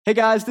Hey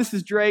guys, this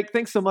is Drake.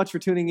 Thanks so much for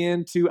tuning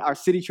in to our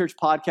City Church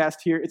podcast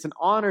here. It's an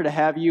honor to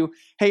have you.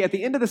 Hey, at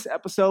the end of this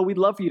episode, we'd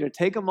love for you to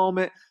take a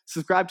moment,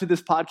 subscribe to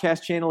this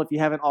podcast channel if you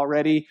haven't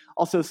already.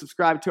 Also,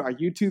 subscribe to our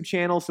YouTube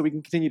channel so we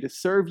can continue to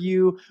serve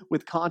you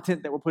with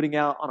content that we're putting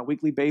out on a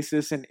weekly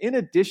basis. And in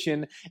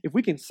addition, if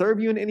we can serve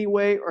you in any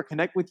way or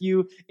connect with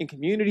you in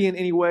community in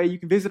any way, you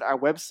can visit our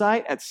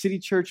website at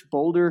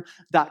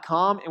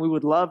citychurchboulder.com, and we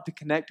would love to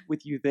connect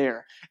with you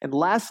there. And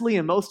lastly,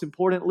 and most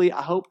importantly,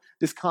 I hope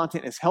this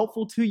content is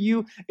helpful to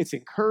you. It's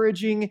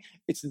encouraging,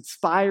 it's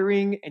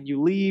inspiring, and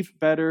you leave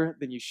better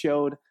than you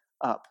showed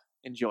up.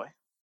 Enjoy.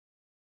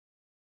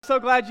 So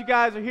glad you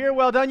guys are here.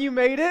 Well done, you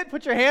made it.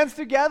 Put your hands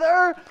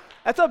together.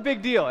 That's a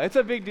big deal. It's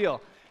a big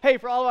deal. Hey,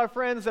 for all of our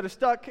friends that are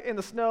stuck in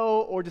the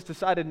snow or just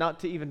decided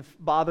not to even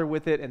bother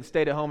with it and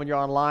stayed at home and you're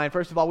online,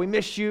 first of all, we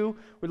miss you.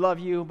 We love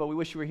you, but we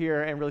wish you were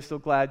here and really still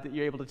glad that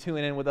you're able to tune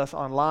in with us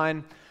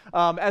online.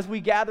 As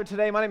we gather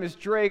today, my name is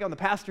Drake. I'm the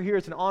pastor here.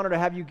 It's an honor to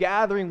have you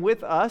gathering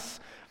with us.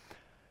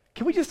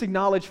 Can we just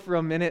acknowledge for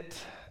a minute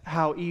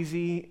how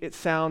easy it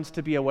sounds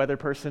to be a weather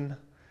person?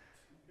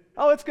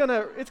 Oh, it's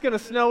gonna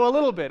snow a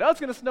little bit. Oh, it's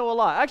gonna snow a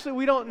lot. Actually,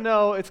 we don't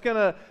know.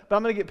 But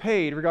I'm gonna get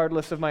paid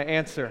regardless of my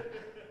answer.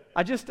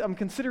 I'm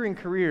considering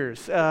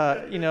careers,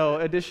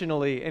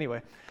 additionally.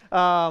 Anyway,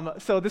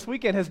 so this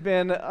weekend has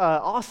been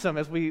awesome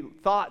as we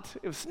thought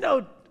it was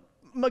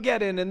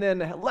snowmageddon and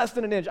then less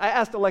than an inch. I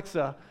asked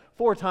Alexa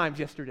 4 times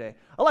yesterday,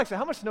 Alexa,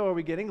 how much snow are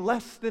we getting?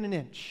 Less than an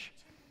inch.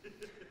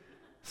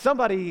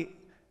 Somebody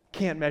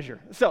can't measure.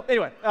 So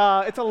anyway,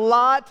 it's a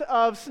lot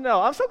of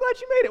snow. I'm so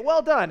glad you made it.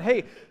 Well done.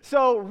 Hey,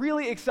 so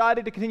really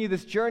excited to continue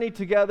this journey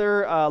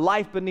together,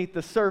 life beneath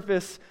the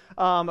surface.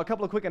 A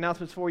couple of quick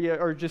announcements for you,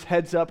 or just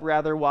heads up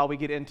rather, while we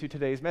get into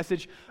today's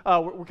message.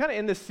 We're kind of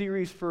in this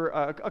series for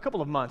a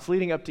couple of months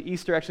leading up to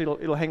Easter.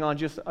 Actually, it'll hang on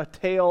just a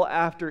tail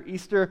after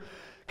Easter.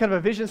 Kind of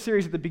a vision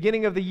series at the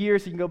beginning of the year,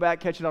 so you can go back,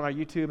 catch it on our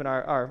YouTube and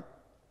our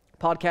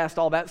podcast,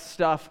 all that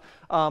stuff,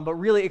 but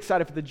really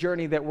excited for the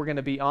journey that we're going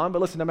to be on.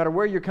 But listen, no matter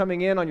where you're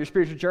coming in on your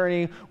spiritual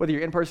journey, whether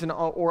you're in person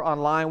or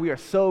online, we are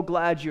so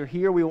glad you're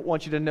here. We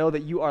want you to know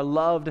that you are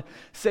loved,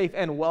 safe,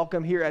 and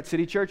welcome here at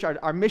City Church.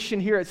 Our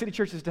mission here at City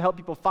Church is to help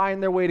people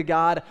find their way to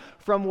God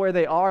from where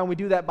they are, and we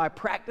do that by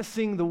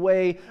practicing the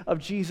way of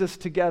Jesus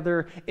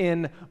together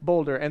in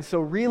Boulder. And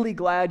so really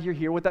glad you're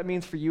here. What that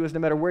means for you is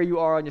no matter where you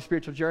are on your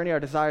spiritual journey, our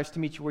desire is to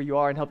meet you where you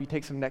are and help you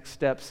take some next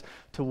steps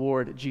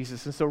toward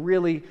Jesus. And so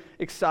really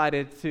excited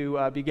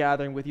to be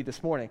gathering with you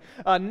this morning.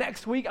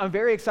 Next week, I'm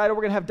very excited.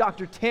 We're going to have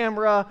Dr.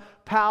 Tamara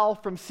Powell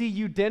from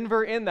CU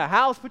Denver in the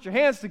house. Put your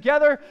hands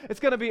together. It's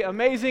going to be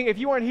amazing. If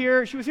you weren't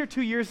here, she was here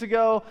 2 years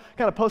ago,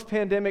 kind of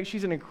post-pandemic.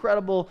 She's an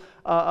incredible,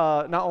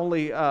 not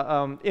only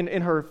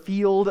in her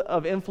field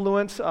of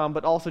influence,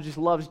 but also just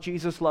loves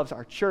Jesus, loves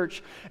our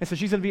church. And so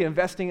she's going to be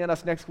investing in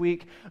us next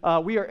week.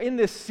 We are in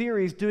this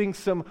series doing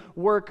some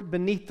work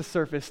beneath the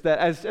surface that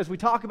as we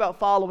talk about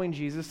following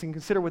Jesus and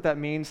consider what that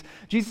means,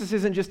 Jesus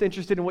isn't just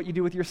interested in what you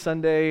do with your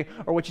Sunday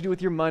or what you do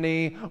with your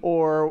money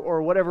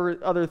or whatever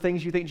other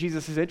things you think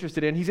Jesus is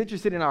interested in. He's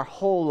interested in our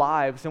whole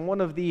lives. And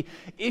one of the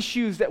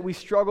issues that we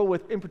struggle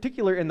with, in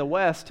particular in the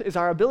West, is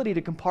our ability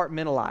to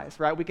compartmentalize,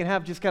 right? We can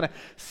have just kind of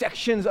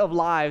sections of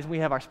lives. We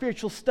have our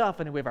spiritual stuff,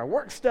 and we have our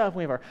work stuff, and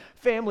we have our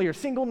family or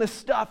singleness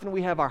stuff, and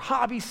we have our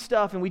hobby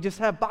stuff, and we just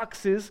have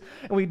boxes,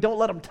 and we don't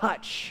let them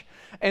touch.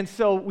 And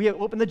so we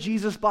open the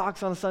Jesus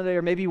box on Sunday,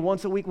 or maybe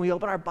once a week when we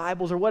open our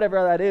Bibles or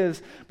whatever that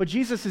is. But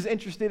Jesus is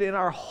interested in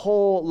our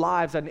whole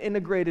lives, an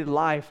integrated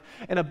life.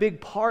 And a big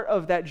part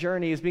of that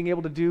journey is being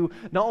able to do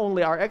not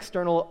only our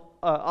external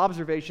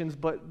observations,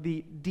 but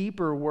the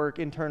deeper work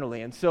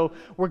internally. And so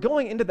we're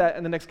going into that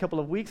in the next couple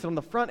of weeks. And on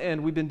the front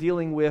end, we've been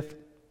dealing with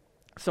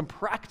some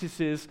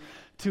practices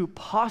to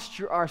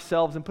posture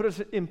ourselves and put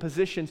us in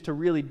positions to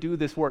really do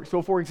this work.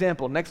 So for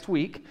example, next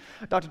week,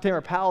 Dr.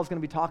 Tamara Powell is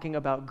going to be talking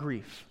about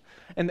grief.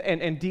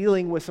 And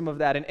dealing with some of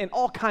that, and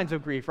all kinds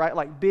of grief, right?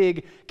 Like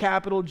big,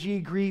 capital G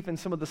grief, and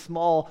some of the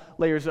small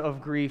layers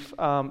of grief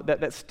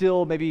that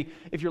still maybe,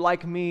 if you're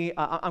like me,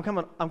 I'm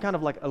kind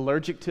of like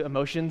allergic to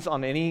emotions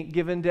on any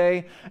given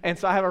day, and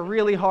so I have a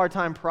really hard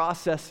time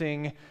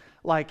processing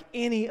like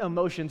any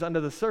emotions under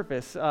the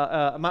surface.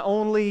 My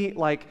only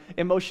like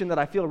emotion that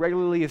I feel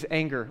regularly is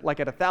anger,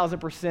 like at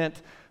 1,000%.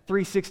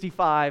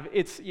 365.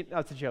 It's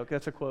a joke.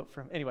 That's a quote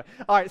from anyway.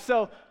 All right.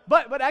 So,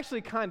 but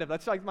actually, kind of.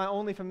 That's like my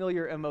only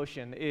familiar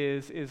emotion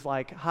is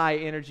like high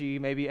energy,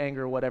 maybe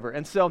anger, whatever.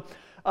 And so,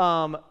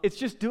 it's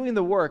just doing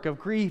the work of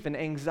grief and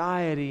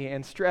anxiety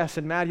and stress.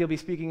 And Maddie will be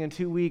speaking in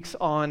 2 weeks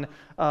on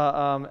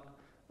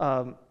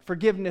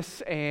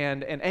forgiveness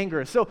and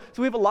anger. So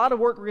we have a lot of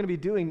work we're going to be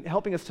doing,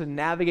 helping us to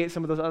navigate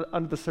some of those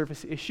under the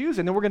surface issues,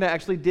 and then we're going to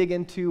actually dig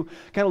into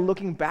kind of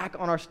looking back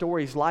on our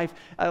stories, life,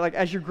 like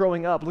as you're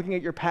growing up, looking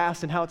at your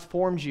past and how it's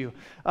formed you.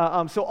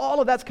 So all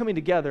of that's coming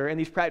together, and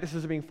these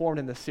practices are being formed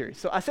in this series.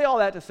 So I say all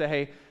that to say,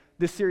 hey,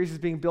 This series is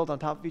being built on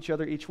top of each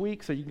other each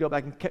week, so you can go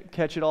back and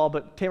catch it all.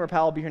 But Tamara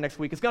Powell will be here next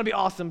week. It's going to be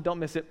awesome. Don't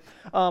miss it.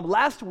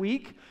 Last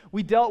week,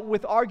 we dealt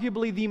with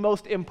arguably the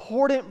most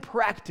important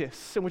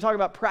practice. And we're talking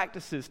about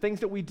practices, things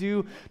that we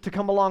do to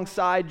come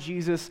alongside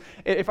Jesus.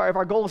 If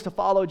our goal is to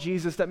follow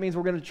Jesus, that means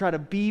we're going to try to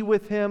be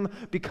with him,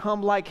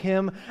 become like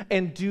him,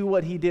 and do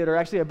what he did. Or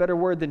actually, a better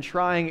word than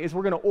trying is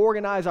we're going to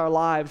organize our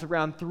lives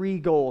around 3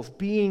 goals: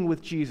 being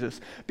with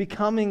Jesus,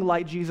 becoming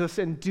like Jesus,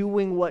 and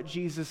doing what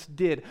Jesus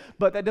did.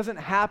 But that doesn't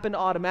happen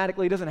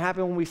automatically. It doesn't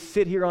happen when we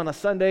sit here on a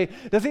Sunday.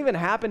 It doesn't even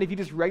happen if you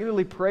just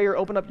regularly pray or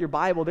open up your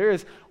Bible. There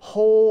is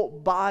whole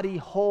body,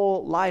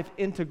 whole life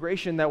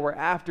integration that we're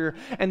after,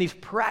 and these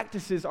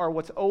practices are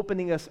what's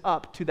opening us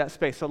up to that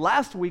space. So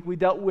last week we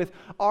dealt with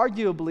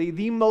arguably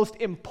the most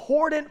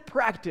important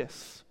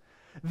practice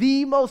of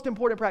the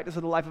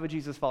life of a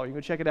Jesus follower. You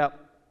can check it out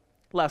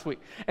last week.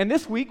 And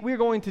this week we're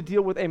going to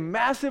deal with a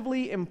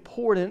massively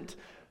important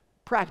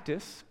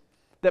practice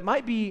that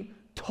might be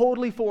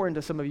totally foreign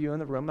to some of you in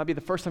the room. Might be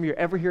the first time you're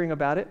ever hearing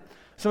about it.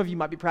 Some of you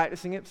might be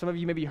practicing it. Some of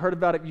you maybe heard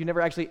about it, but you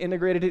never actually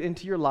integrated it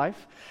into your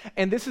life.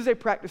 And this is a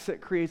practice that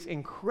creates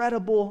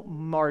incredible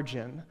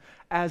margin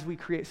as we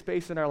create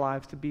space in our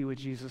lives to be with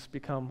Jesus,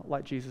 become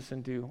like Jesus,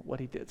 and do what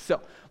he did.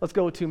 So let's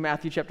go to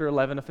Matthew chapter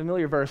 11, a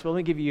familiar verse, but let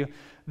me give you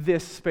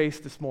this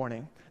space this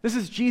morning. This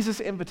is Jesus'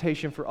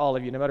 invitation for all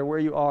of you, no matter where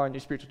you are on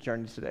your spiritual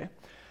journey today.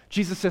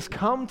 Jesus says,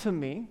 "Come to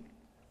me,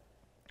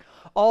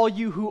 all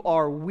you who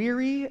are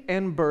weary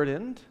and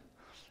burdened,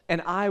 and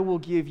I will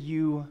give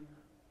you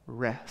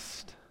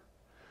rest.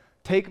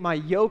 Take my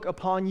yoke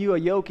upon you." A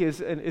yoke is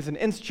an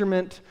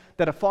instrument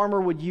that a farmer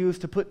would use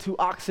to put 2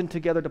 oxen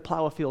together to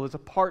plow a field. It's a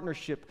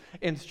partnership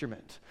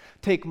instrument.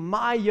 "Take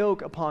my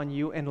yoke upon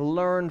you and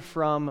learn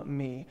from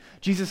me."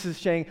 Jesus is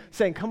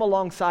saying, come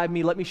alongside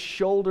me. Let me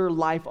shoulder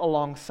life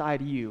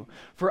alongside you.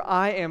 "For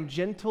I am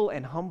gentle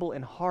and humble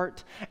in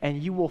heart,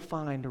 and you will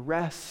find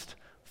rest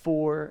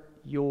for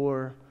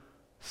your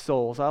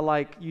souls." I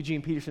like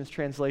Eugene Peterson's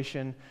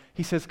translation.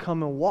 He says,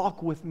 "Come and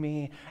walk with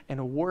me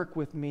and work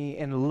with me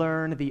and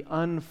learn the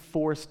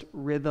unforced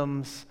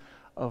rhythms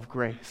of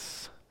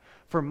grace.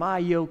 For my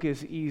yoke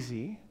is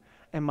easy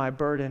and my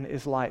burden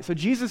is light." So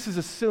Jesus is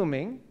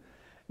assuming,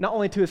 not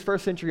only to his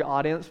first century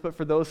audience, but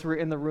for those who are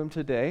in the room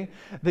today,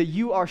 that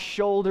you are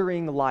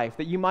shouldering life,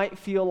 that you might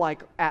feel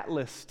like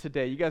Atlas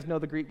today. You guys know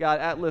the Greek god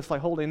Atlas,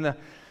 like holding the,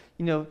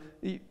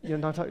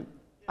 not talking.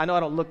 I know I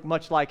don't look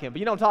much like him, but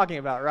you know what I'm talking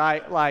about,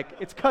 right? Like,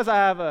 it's because I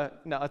have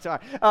no, it's all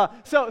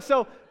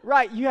right.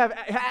 Right, you have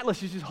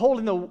Atlas, he's just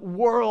holding the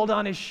world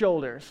on his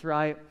shoulders,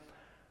 right?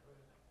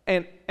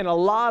 And a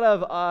lot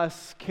of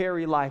us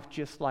carry life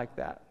just like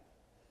that.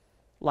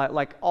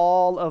 Like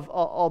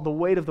all the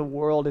weight of the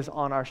world is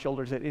on our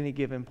shoulders at any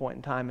given point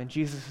in time. And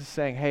Jesus is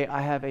saying, hey,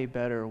 I have a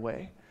better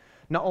way.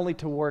 Not only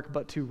to work,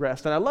 but to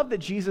rest. And I love that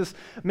Jesus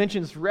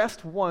mentions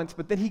rest once,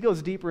 but then he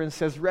goes deeper and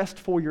says, rest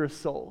for your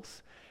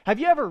souls. Have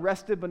you ever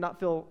rested but not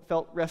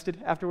felt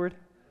rested afterward?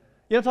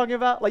 You know what I'm talking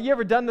about? Like, you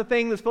ever done the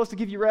thing that's supposed to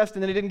give you rest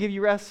and then it didn't give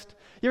you rest?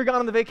 You ever gone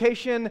on the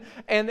vacation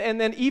and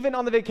then even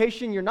on the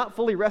vacation you're not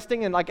fully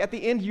resting, and like at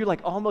the end you're like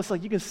almost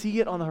like you can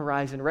see it on the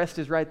horizon. Rest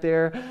is right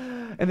there,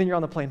 and then you're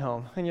on the plane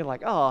home and you're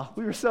like, oh,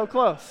 we were so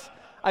close.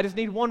 I just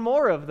need one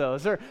more of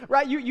those. Or,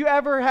 right, you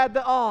ever had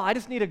I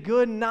just need a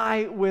good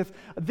night with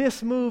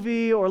this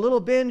movie or a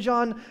little binge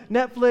on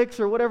Netflix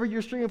or whatever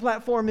your streaming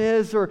platform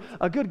is, or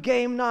a good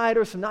game night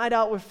or some night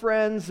out with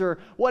friends or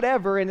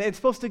whatever, and it's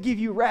supposed to give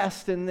you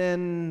rest, and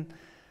then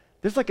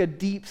there's like a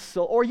deep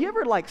soul. Or you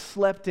ever like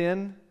slept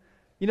in,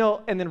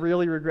 and then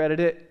really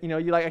regretted it? You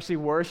like actually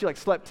worse, you like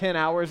slept 10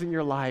 hours and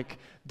you're like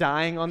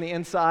dying on the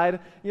inside.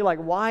 You're like,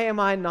 why am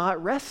I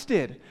not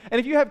rested? And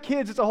if you have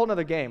kids, it's a whole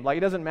nother game. Like,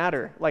 it doesn't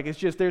matter. Like, it's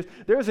just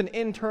there's an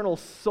internal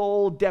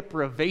soul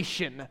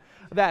deprivation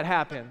that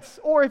happens.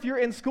 Or if you're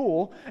in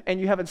school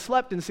and you haven't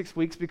slept in 6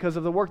 weeks because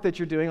of the work that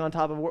you're doing on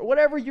top of work,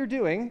 whatever you're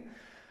doing.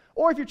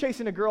 Or if you're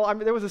chasing a girl.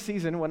 There was a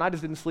season when I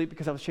just didn't sleep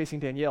because I was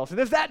chasing Danielle. So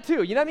there's that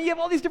too. You know what I mean? You have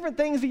all these different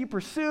things that you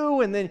pursue,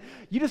 and then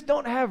you just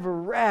don't have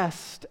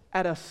rest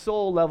at a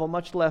soul level,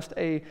 much less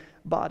a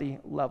body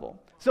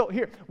level. So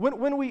here,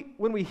 when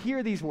we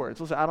hear these words,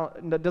 listen,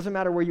 it doesn't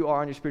matter where you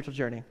are on your spiritual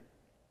journey.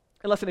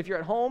 And listen, if you're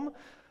at home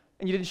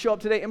and you didn't show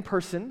up today in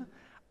person,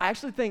 I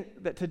actually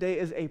think that today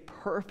is a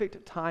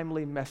perfect,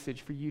 timely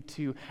message for you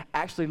to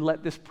actually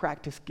let this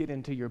practice get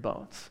into your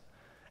bones.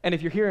 And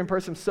if you're here in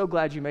person, I'm so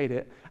glad you made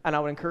it. And I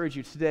would encourage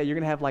you today, you're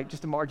going to have like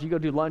just a margin. You go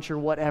do lunch or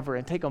whatever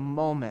and take a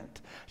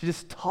moment to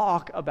just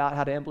talk about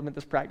how to implement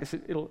this practice.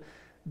 It'll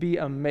be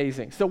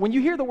amazing. So when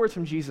you hear the words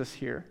from Jesus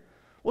here,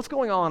 what's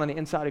going on the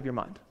inside of your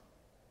mind?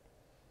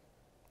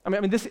 I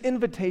mean, this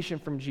invitation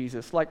from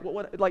Jesus, like,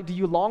 like, do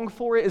you long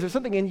for it? Is there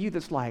something in you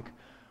that's like,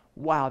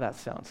 wow, that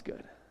sounds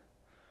good?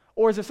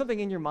 Or is there something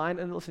in your mind,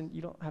 and listen,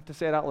 you don't have to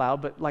say it out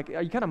loud, but like,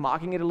 are you kind of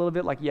mocking it a little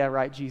bit? Like, yeah,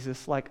 right,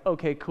 Jesus. Like,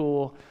 okay,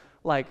 cool.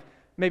 Like,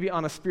 maybe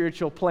on a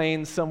spiritual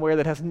plane somewhere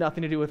that has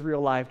nothing to do with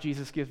real life,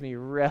 Jesus gives me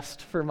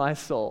rest for my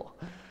soul.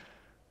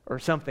 or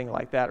something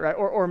like that, right?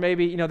 Or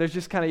maybe, there's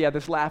just kind of,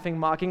 this laughing,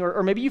 mocking,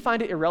 or maybe you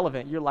find it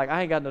irrelevant. You're like,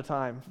 I ain't got no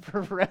time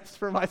for rest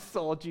for my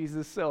soul,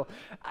 Jesus. So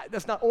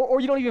that's not,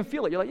 or you don't even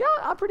feel it. You're like,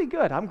 yeah, I'm pretty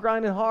good. I'm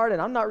grinding hard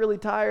and I'm not really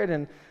tired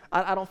and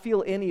I don't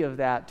feel any of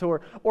that.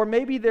 Or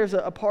maybe there's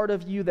a part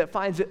of you that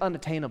finds it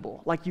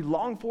unattainable. Like you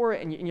long for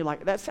it and you're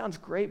like, that sounds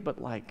great,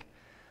 but like,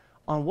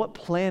 on what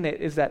planet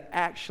is that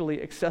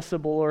actually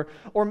accessible?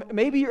 Or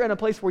maybe you're in a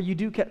place where you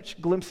do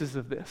catch glimpses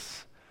of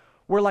this,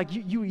 where like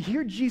you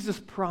hear Jesus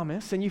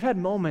promise, and you've had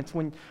moments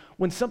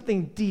when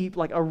something deep,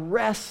 like a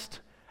rest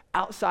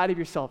outside of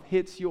yourself,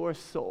 hits your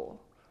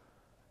soul.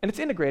 And it's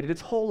integrated,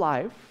 it's whole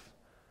life.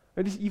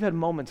 You've had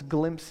moments,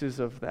 glimpses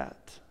of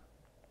that.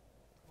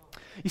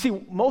 You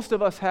see, most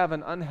of us have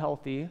an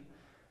unhealthy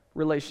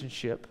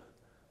relationship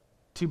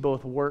to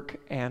both work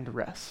and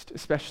rest,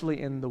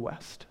 especially in the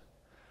West.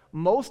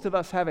 Most of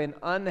us have an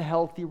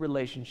unhealthy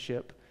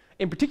relationship,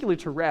 in particular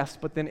to rest,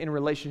 but then in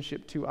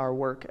relationship to our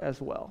work as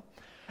well.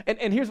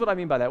 And here's what I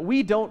mean by that.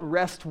 We don't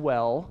rest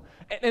well.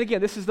 And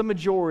again, this is the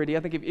majority. I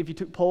think if you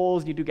took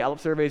polls, you do Gallup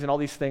surveys and all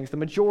these things, the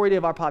majority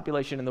of our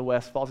population in the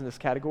West falls in this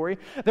category.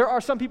 There are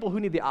some people who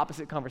need the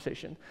opposite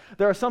conversation.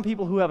 There are some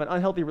people who have an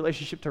unhealthy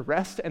relationship to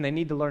rest and they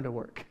need to learn to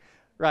work,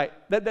 right?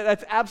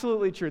 That's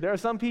absolutely true. There are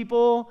some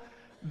people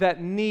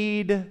that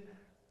need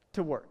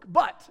to work.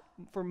 But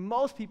for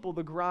most people,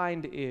 the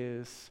grind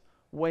is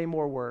way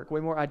more work,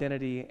 way more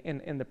identity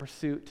in the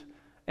pursuit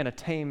and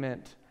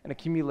attainment and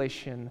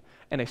accumulation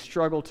and a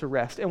struggle to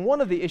rest. And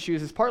one of the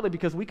issues is partly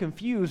because we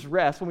confuse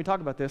rest, when we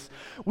talk about this,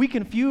 we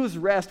confuse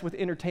rest with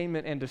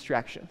entertainment and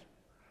distraction.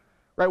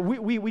 Right?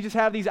 We just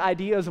have these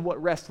ideas of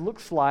what rest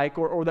looks like,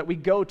 or that we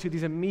go to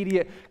these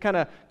immediate kind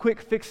of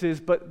quick fixes,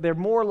 but they're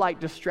more like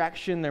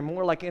distraction, they're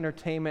more like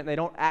entertainment, they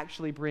don't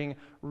actually bring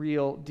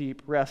real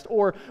deep rest.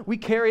 Or we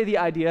carry the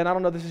idea, and I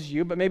don't know if this is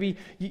you, but maybe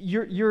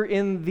you're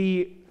in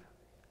the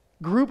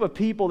group of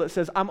people that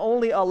says, I'm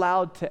only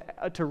allowed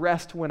to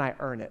rest when I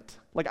earn it.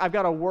 Like, I've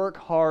got to work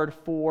hard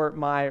for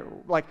my,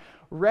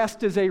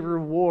 rest is a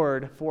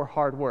reward for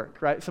hard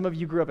work, right? Some of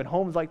you grew up in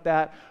homes like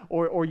that,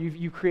 or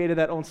you created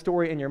that own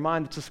story in your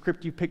mind. It's a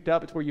script you picked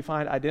up. It's where you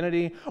find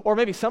identity. Or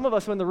maybe some of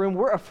us in the room,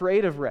 we're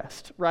afraid of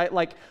rest, right?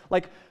 Like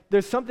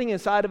there's something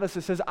inside of us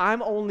that says,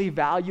 I'm only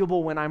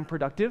valuable when I'm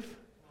productive.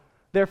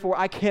 Therefore,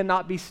 I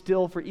cannot be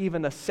still for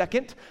even a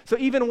second. So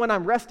even when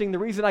I'm resting, the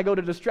reason I go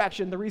to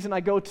distraction, the reason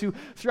I go to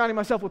surrounding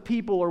myself with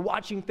people or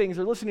watching things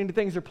or listening to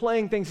things or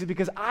playing things is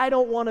because I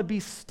don't want to be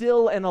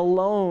still and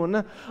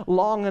alone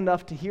long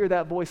enough to hear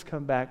that voice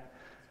come back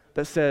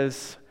that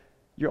says,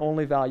 you're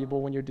only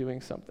valuable when you're doing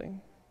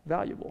something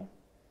valuable.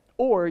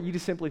 Or you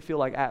just simply feel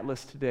like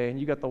Atlas today and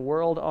you got the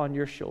world on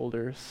your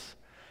shoulders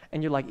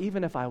and you're like,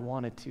 even if I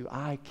wanted to,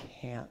 I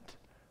can't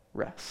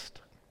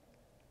rest.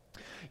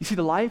 You see,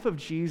 the life of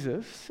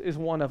Jesus is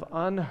one of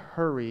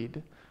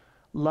unhurried,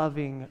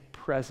 loving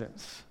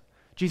presence.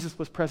 Jesus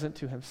was present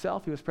to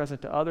himself, he was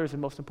present to others,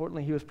 and most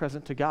importantly, he was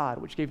present to God,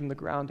 which gave him the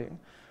grounding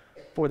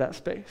for that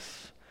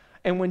space.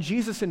 And when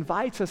Jesus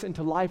invites us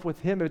into life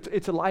with him,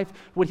 it's a life,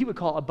 what he would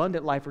call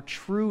abundant life or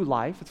true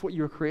life. It's what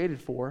you were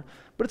created for,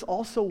 but it's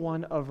also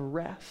one of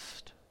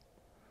rest.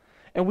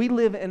 And we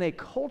live in a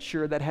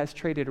culture that has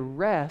traded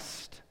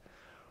rest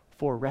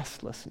for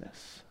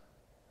restlessness.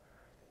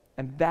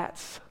 And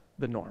that's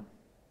the norm.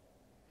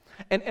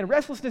 And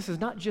restlessness is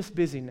not just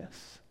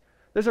busyness.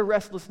 There's a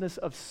restlessness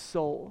of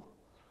soul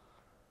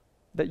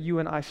that you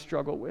and I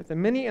struggle with.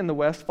 And many in the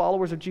West,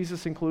 followers of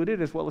Jesus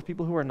included, as well as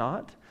people who are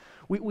not,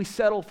 we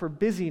settle for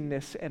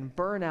busyness and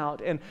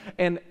burnout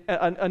and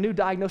a new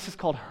diagnosis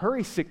called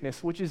hurry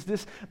sickness, which is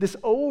this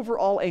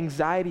overall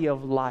anxiety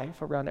of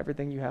life around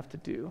everything you have to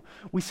do.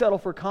 We settle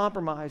for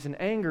compromise and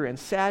anger and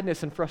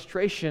sadness and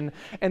frustration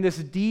and this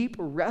deep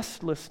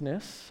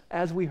restlessness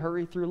as we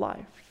hurry through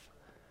life.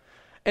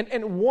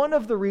 And one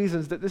of the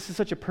reasons that this is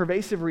such a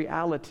pervasive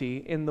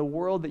reality in the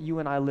world that you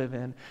and I live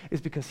in is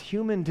because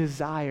human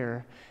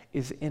desire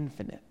is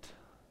infinite.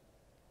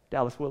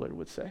 Dallas Willard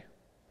would say.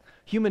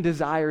 Human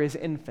desire is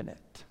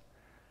infinite.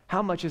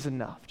 How much is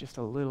enough? Just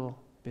a little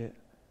bit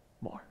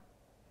more.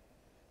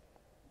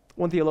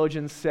 One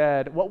theologian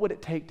said, what would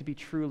it take to be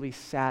truly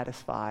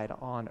satisfied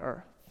on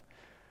earth?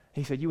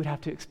 He said, you would have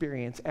to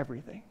experience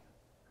everything.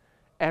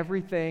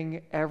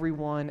 Everything,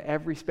 everyone,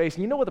 every space.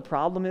 And you know what the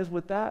problem is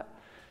with that?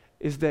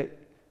 Is that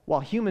while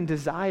human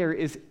desire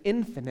is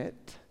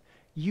infinite,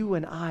 you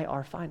and I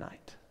are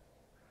finite.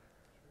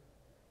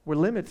 We're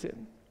limited.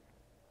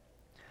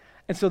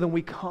 And so then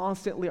we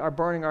constantly are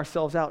burning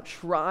ourselves out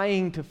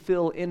trying to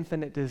fill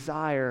infinite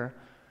desire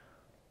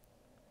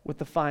with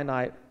the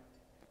finite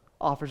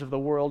offers of the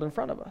world in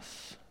front of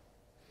us.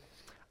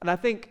 And I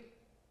think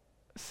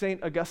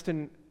St.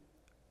 Augustine,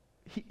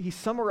 he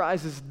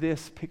summarizes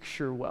this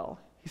picture well.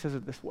 He says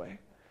it this way.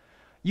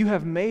 You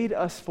have made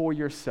us for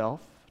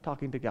yourself,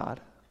 talking to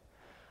God,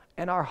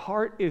 and our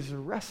heart is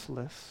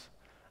restless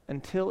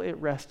until it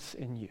rests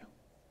in you.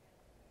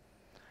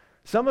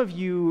 Some of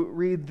you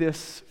read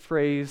this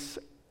phrase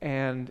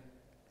and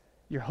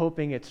you're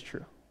hoping it's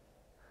true.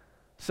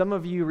 Some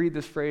of you read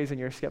this phrase and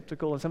you're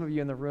skeptical, and some of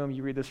you in the room,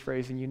 you read this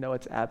phrase and you know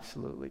it's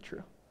absolutely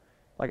true.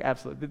 Like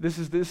absolutely. This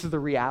is the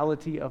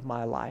reality of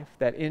my life,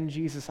 that in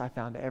Jesus I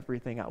found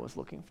everything I was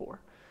looking for.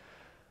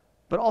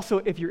 But also,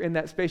 if you're in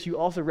that space, you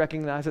also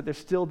recognize that there's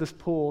still this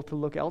pull to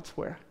look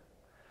elsewhere,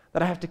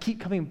 that I have to keep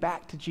coming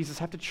back to Jesus,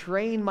 I have to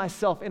train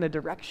myself in a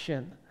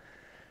direction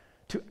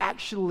to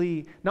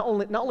actually not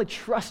only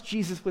trust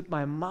Jesus with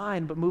my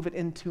mind, but move it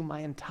into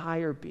my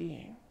entire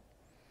being.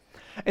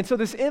 And so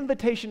this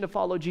invitation to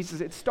follow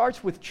Jesus, it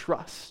starts with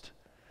trust.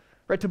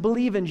 Right? To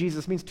believe in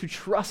Jesus means to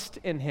trust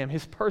in him,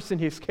 his person,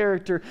 his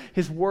character,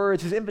 his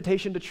words, his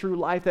invitation to true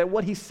life, that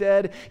what he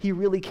said, he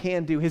really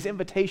can do. His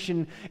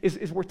invitation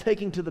is worth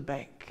taking to the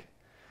bank.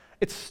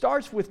 It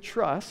starts with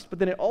trust, but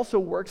then it also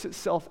works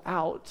itself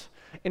out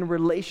in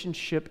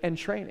relationship and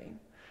training.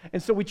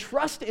 And so we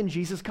trust in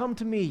Jesus. Come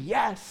to me,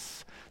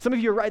 yes. Some of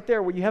you are right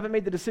there where you haven't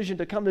made the decision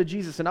to come to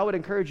Jesus, and I would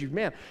encourage you,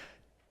 man,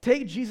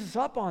 take Jesus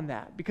up on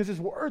that, because his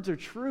words are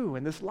true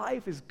and this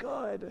life is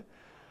good.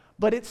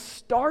 But it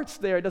starts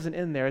there, it doesn't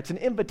end there. It's an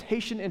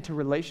invitation into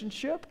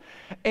relationship,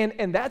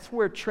 and that's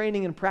where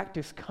training and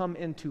practice come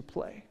into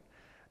play.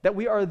 That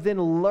we are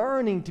then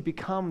learning to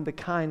become the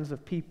kinds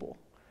of people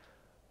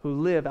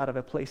who live out of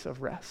a place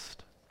of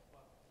rest.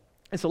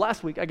 And so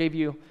last week, I gave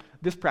you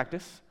this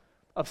practice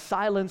of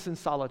silence and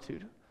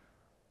solitude.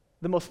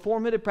 The most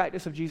formative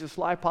practice of Jesus'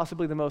 life,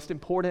 possibly the most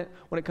important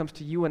when it comes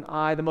to you and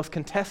I, the most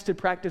contested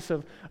practice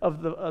of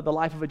the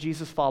life of a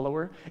Jesus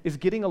follower is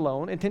getting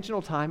alone,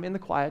 intentional time in the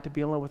quiet to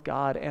be alone with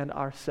God and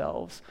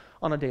ourselves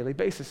on a daily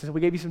basis. And so we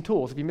gave you some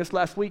tools. If you missed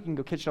last week, you can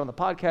go catch it on the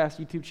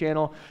podcast, YouTube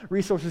channel,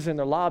 resources in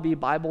the lobby,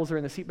 Bibles are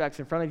in the seatbacks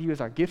in front of you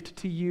as our gift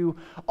to you.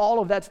 All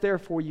of that's there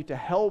for you to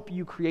help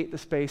you create the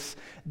space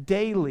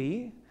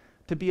daily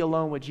to be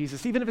alone with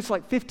Jesus, even if it's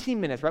like 15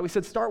 minutes, right? We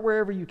said start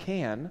wherever you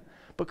can.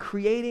 But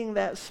creating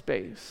that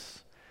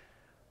space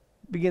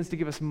begins to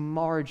give us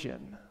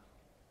margin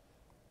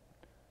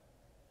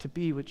to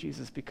be with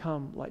Jesus,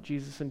 become like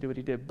Jesus, and do what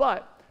he did.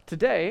 But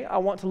today, I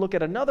want to look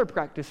at another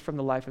practice from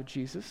the life of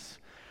Jesus,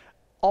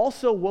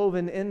 also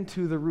woven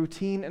into the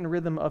routine and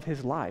rhythm of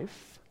his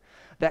life,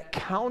 that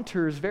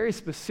counters very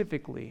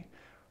specifically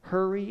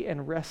hurry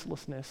and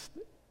restlessness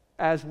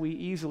as we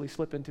easily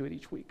slip into it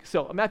each week.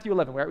 So, Matthew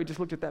 11, right? We just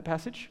looked at that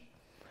passage.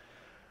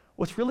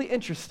 What's really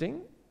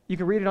interesting, you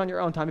can read it on your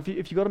own time. If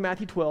you go to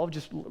Matthew 12,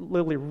 just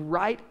literally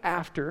right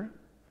after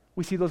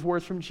we see those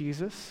words from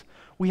Jesus,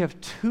 we have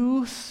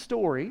two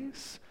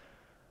stories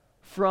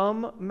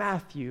from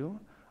Matthew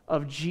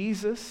of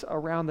Jesus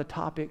around the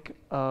topic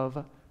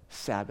of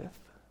Sabbath.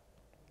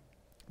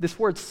 This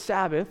word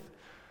Sabbath,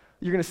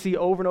 you're going to see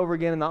over and over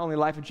again in not only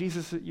the life of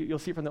Jesus, you'll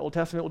see it from the Old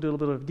Testament, we'll do a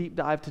little bit of a deep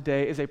dive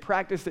today, is a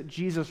practice that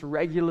Jesus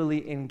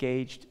regularly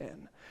engaged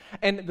in.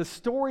 And the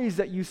stories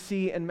that you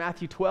see in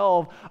Matthew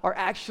 12 are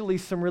actually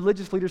some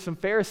religious leaders, some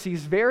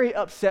Pharisees, very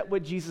upset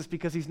with Jesus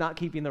because he's not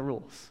keeping the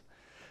rules.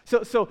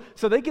 So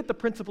they get the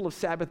principle of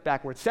Sabbath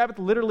backwards. Sabbath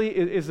literally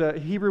is a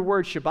Hebrew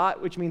word,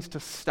 Shabbat, which means to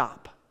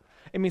stop.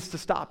 It means to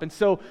stop. And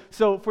so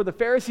for the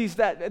Pharisees,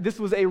 that this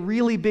was a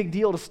really big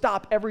deal to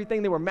stop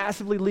everything. They were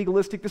massively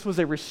legalistic. This was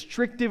a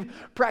restrictive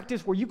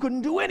practice where you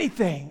couldn't do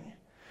anything.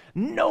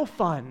 No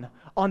fun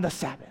on the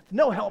Sabbath,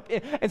 no help.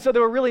 And so they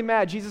were really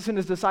mad. Jesus and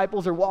his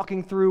disciples are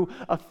walking through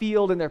a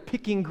field and they're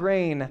picking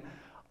grain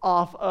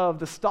off of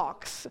the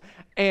stalks,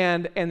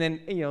 and then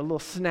a little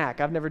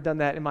snack. I've never done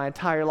that in my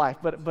entire life,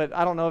 but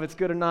I don't know if it's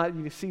good or not.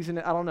 You season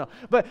it, I don't know.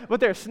 But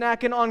they're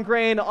snacking on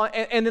grain,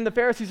 and then the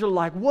Pharisees are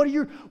like, "What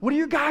are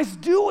you guys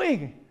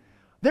doing?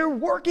 They're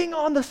working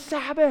on the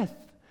Sabbath."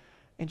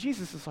 And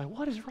Jesus is like,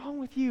 "What is wrong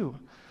with you?"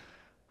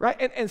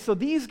 Right? And so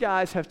these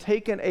guys have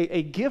taken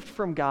a gift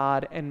from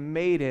God and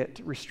made it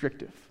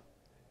restrictive.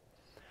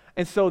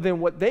 And so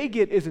then what they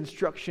get is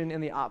instruction in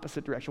the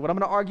opposite direction. What I'm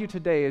going to argue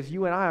today is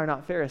you and I are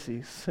not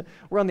Pharisees.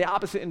 We're on the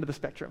opposite end of the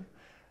spectrum,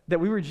 that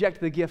we reject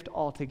the gift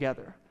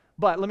altogether.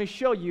 But let me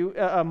show you,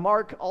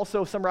 Mark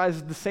also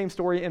summarizes the same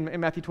story in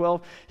Matthew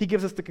 12. He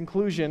gives us the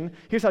conclusion.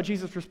 Here's how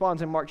Jesus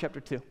responds in Mark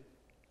chapter 2.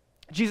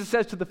 Jesus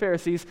says to the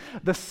Pharisees,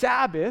 "The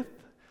Sabbath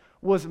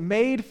was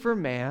made for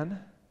man,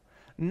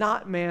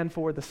 not man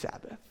for the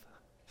Sabbath."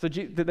 So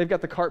they've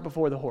got the cart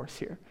before the horse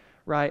here,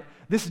 right?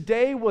 This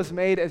day was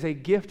made as a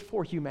gift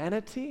for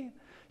humanity.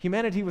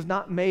 Humanity was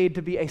not made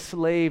to be a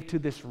slave to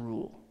this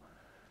rule.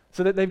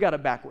 So that they've got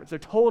it backwards. They're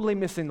totally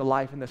missing the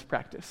life in this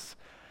practice.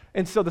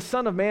 And so the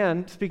Son of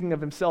Man, speaking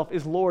of himself,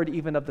 is Lord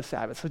even of the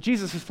Sabbath. So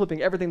Jesus is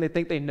flipping everything they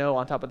think they know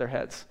on top of their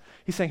heads.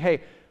 He's saying,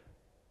 hey,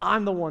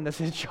 I'm the one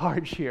that's in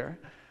charge here.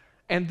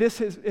 And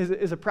this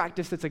is a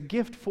practice that's a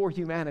gift for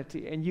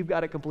humanity, and you've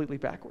got it completely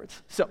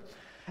backwards. So,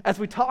 as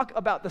we talk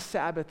about the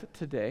Sabbath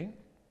today,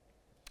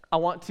 I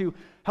want to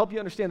help you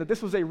understand that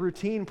this was a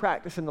routine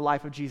practice in the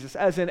life of Jesus.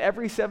 As in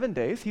every 7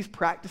 days, he's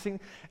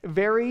practicing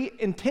very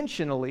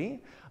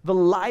intentionally the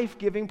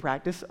life-giving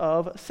practice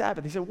of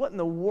Sabbath. He said, what in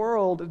the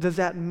world does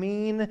that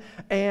mean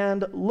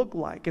and look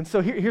like? And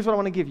so here's what I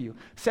want to give you.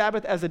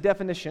 Sabbath, as a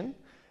definition,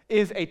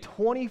 is a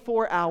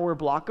 24-hour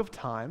block of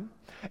time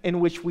in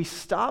which we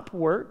stop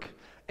work,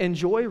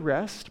 enjoy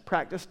rest,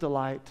 practice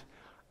delight,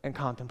 and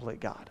contemplate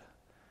God.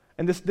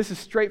 And this is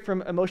straight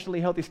from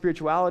emotionally healthy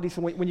spirituality.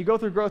 So when you go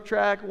through Growth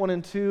Track 1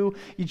 and 2,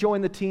 you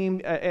join the team,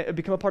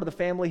 become a part of the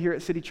family here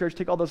at City Church,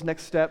 take all those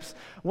next steps.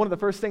 One of the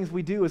first things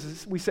we do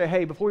is we say,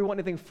 hey, before we want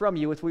anything from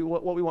you, it's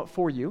what we want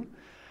for you.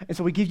 And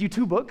so we give you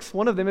 2 books.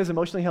 One of them is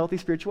Emotionally Healthy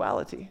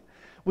Spirituality,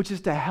 which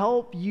is to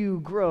help you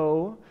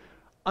grow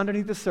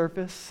underneath the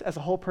surface as a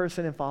whole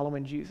person and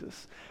following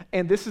Jesus.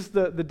 And this is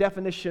the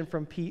definition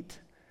from Pete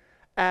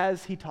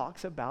as he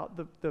talks about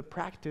the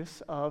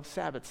practice of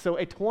Sabbath. So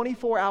a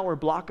 24-hour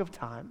block of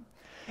time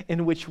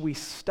in which we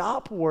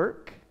stop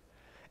work,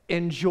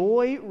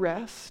 enjoy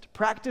rest,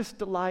 practice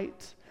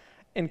delight,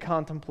 and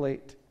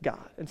contemplate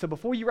God. And so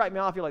before you write me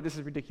off, you're like, this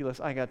is ridiculous,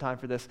 I ain't got time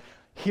for this.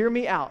 Hear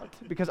me out,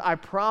 because I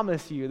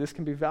promise you this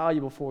can be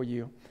valuable for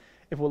you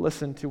if we'll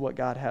listen to what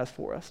God has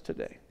for us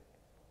today.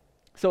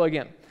 So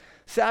again,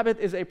 Sabbath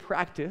is a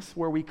practice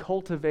where we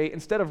cultivate,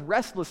 instead of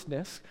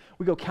restlessness,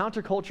 we go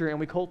counterculture and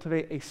we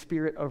cultivate a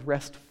spirit of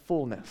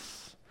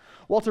restfulness.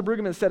 Walter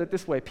Brueggemann said it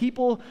this way: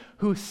 people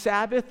who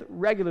Sabbath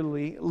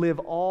regularly live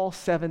all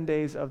 7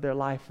 days of their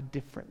life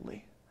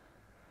differently.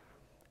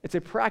 It's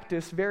a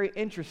practice very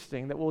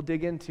interesting that we'll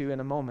dig into in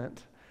a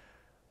moment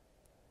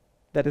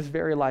that is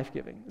very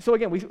life-giving. So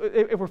again,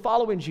 if we're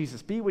following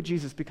Jesus, be what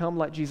Jesus, become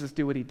like Jesus,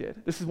 do what he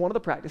did. This is one of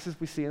the practices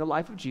we see in the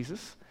life of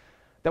Jesus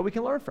that we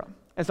can learn from.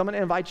 And so I'm going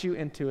to invite you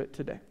into it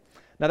today.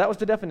 Now that was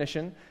the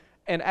definition,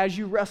 and as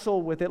you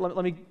wrestle with it, let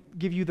me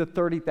give you the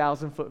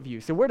 30,000-foot view.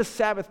 So where does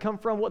Sabbath come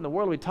from? What in the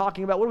world are we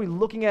talking about? What are we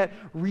looking at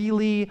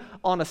really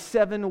on a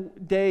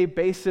 7-day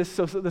basis?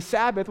 So the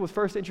Sabbath was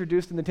first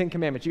introduced in the 10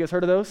 Commandments. You guys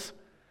heard of those?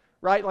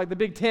 Right? Like the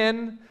Big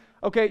 10?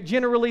 Okay,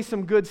 generally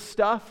some good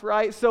stuff,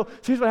 right? So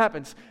here's what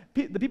happens.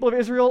 The people of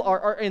Israel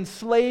are in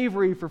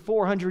slavery for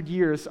 400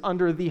 years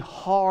under the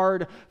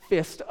hard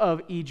fist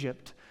of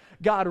Egypt.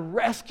 God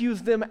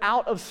rescues them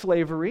out of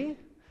slavery.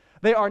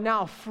 They are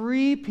now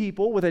free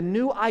people with a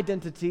new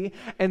identity,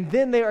 and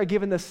then they are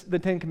given the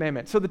 10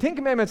 Commandments. So the 10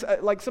 Commandments,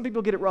 like some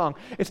people get it wrong,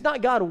 it's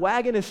not God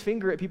wagging his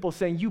finger at people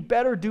saying, you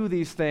better do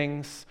these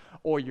things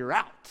or you're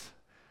out.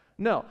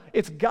 No,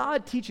 it's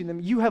God teaching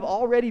them, you have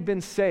already been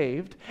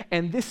saved,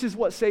 and this is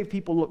what saved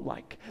people look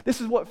like.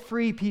 This is what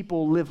free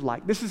people live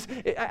like. This is,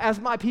 as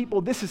my people,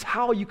 this is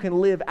how you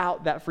can live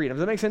out that freedom.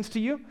 Does that make sense to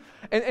you?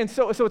 And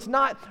so it's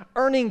not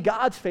earning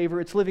God's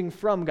favor, it's living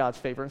from God's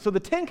favor. And so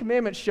the 10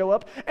 Commandments show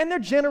up, and they're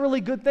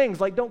generally good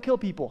things, like don't kill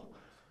people,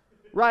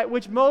 right?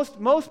 Which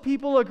most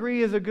people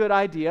agree is a good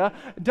idea.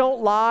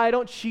 Don't lie,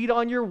 don't cheat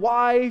on your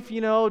wife,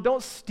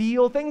 don't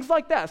steal, things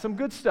like that. Some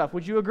good stuff.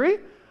 Would you agree?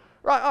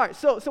 Right, all right,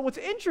 so what's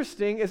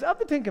interesting is of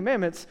the 10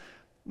 Commandments,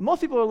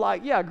 most people are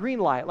like, yeah, green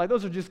light. Like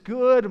those are just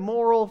good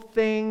moral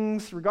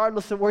things,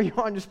 regardless of where you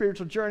are on your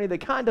spiritual journey. They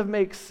kind of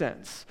make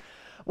sense.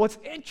 What's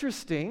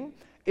interesting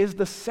is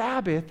the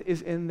Sabbath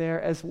is in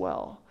there as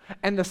well.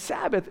 And the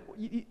Sabbath,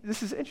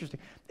 this is interesting,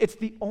 it's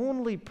the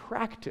only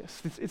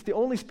practice, it's the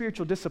only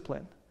spiritual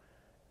discipline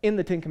in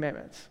the 10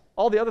 Commandments.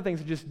 All the other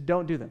things are just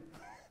don't do them.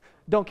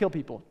 Don't kill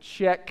people.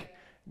 Check,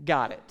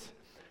 got it.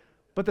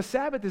 But the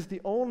Sabbath is the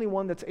only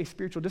one that's a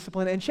spiritual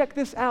discipline. And check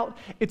this out,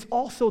 it's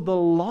also the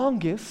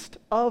longest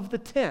of the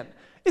 10.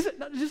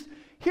 Just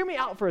hear me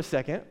out for a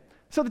second.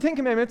 So the 10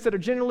 Commandments that are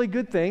generally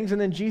good things, and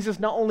then Jesus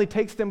not only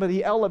takes them, but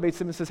he elevates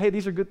them and says, hey,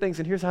 these are good things,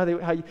 and here's how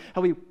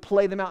we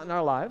play them out in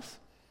our lives.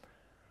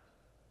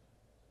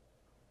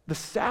 The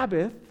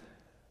Sabbath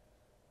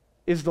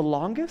is the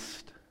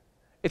longest,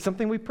 it's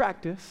something we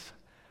practice,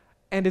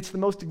 and it's the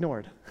most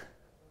ignored.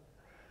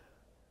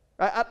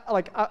 I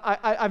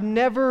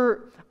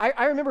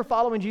remember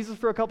following Jesus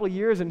for a couple of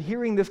years and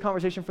hearing this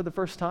conversation for the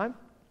first time.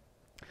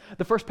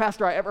 The first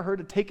pastor I ever heard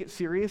to take it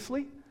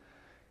seriously.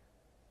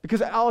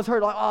 Because I always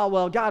heard, like, oh,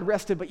 well, God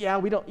rested, but yeah,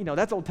 we don't,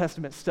 that's Old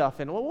Testament stuff.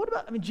 And well, what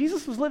about,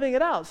 Jesus was living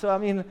it out.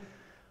 So,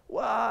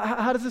 well,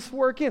 how does this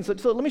work in? So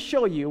let me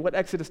show you what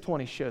Exodus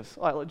 20 shows.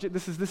 All right,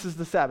 this is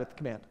the Sabbath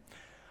command.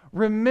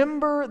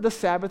 Remember the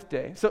Sabbath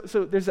day. So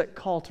there's that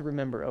call to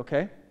remember,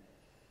 okay?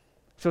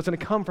 So it's going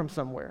to come from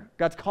somewhere.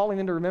 God's calling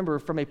them to remember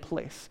from a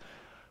place.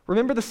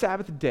 Remember the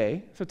Sabbath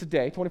day. So it's a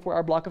day,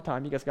 24-hour block of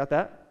time. You guys got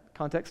that?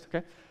 Context,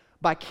 okay?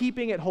 By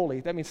keeping it holy.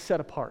 That means set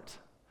apart.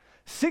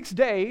 6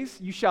 days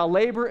you shall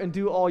labor and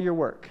do all your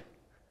work.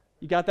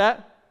 You got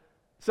that?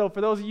 So for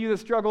those of you that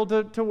struggle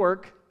to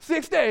work,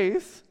 6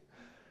 days,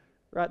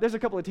 right? There's a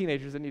couple of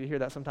teenagers that need to hear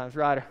that sometimes,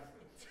 right?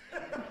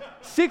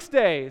 6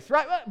 days,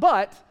 right?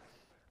 But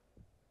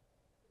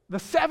the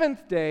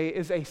seventh day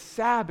is a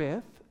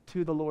Sabbath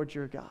to the Lord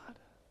your God.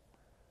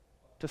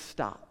 To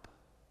stop,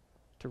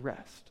 to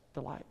rest,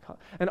 delight.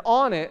 And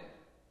on it,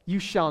 you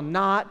shall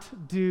not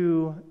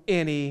do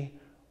any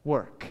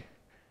work.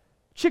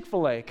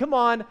 Chick-fil-A, come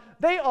on,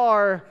 they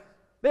are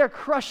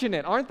crushing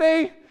it, aren't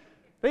they?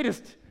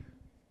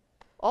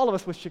 All of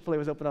us wish Chick-fil-A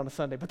was open on a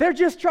Sunday, but they're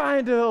just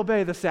trying to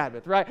obey the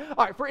Sabbath, right?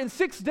 All right, for in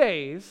 6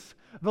 days,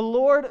 the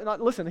Lord,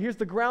 listen, here's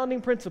the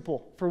grounding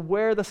principle for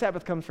where the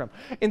Sabbath comes from.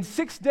 In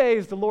 6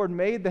 days, the Lord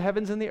made the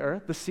heavens and the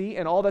earth, the sea,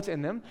 and all that's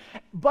in them,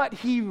 but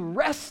he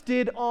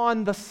rested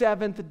on the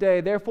seventh day.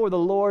 Therefore, the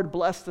Lord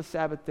blessed the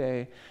Sabbath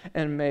day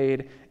and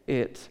made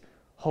it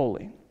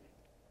holy.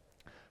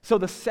 So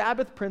the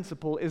Sabbath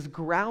principle is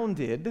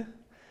grounded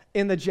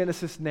in the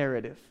Genesis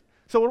narrative.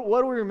 So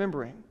what are we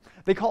remembering?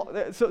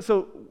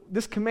 So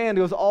this command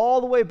goes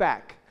all the way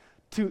back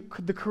to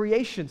the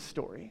creation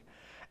story.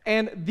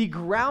 And the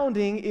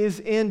grounding is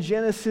in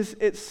Genesis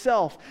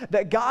itself,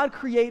 that God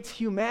creates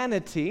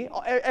humanity,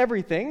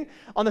 everything.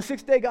 On the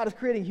sixth day, God is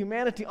creating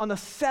humanity. On the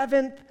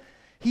seventh,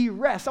 he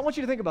rests. I want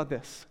you to think about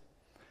this.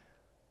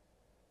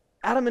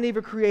 Adam and Eve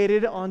are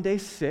created on day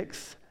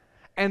 6,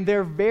 and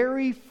their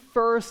very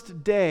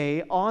first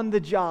day on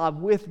the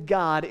job with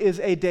God is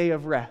a day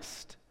of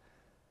rest.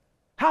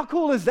 How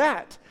cool is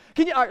that?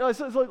 All right,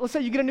 so let's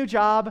say you get a new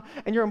job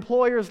and your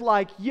employer's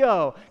like,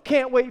 yo,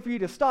 can't wait for you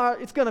to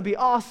start. It's going to be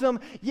awesome.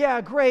 Yeah,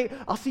 great.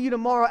 I'll see you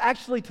tomorrow.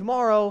 Actually,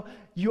 tomorrow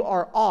you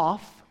are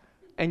off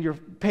and you're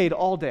paid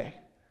all day.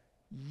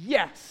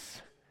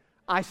 Yes,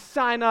 I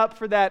sign up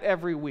for that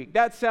every week.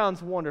 That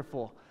sounds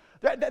wonderful.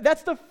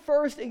 That's the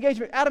first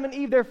engagement. Adam and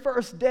Eve, their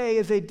first day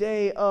is a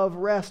day of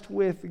rest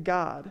with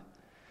God.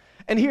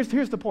 And here's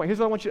the point. Here's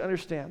what I want you to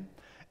understand,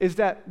 is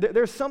that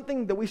there's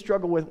something that we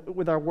struggle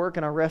with our work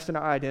and our rest and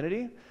our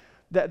identity,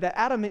 that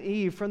Adam and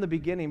Eve from the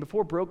beginning,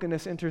 before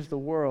brokenness enters the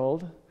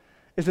world,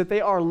 is that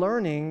they are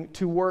learning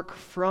to work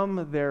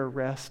from their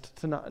rest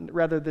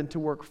rather than to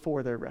work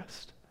for their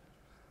rest.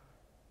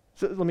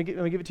 So let me give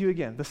it to you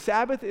again. The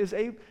Sabbath is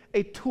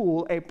a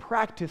tool, a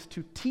practice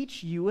to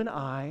teach you and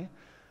I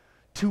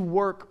to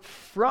work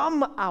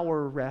from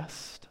our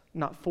rest,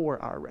 not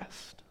for our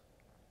rest.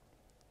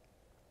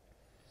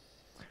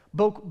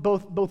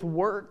 Both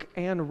work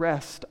and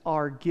rest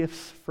are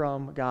gifts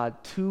from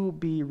God to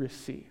be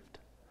received.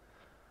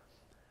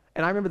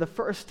 And I remember the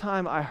first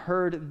time I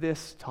heard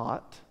this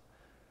taught,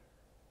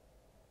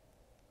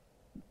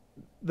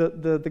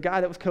 the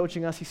guy that was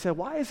coaching us, he said,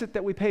 why is it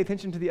that we pay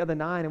attention to the other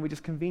 9 and we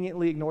just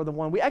conveniently ignore the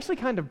one? We actually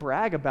kind of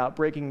brag about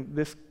breaking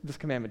this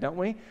commandment, don't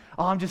we?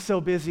 Oh, I'm just so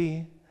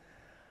busy.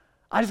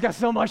 I just got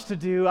so much to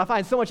do. I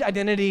find so much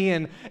identity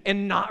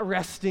in not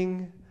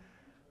resting.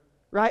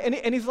 Right?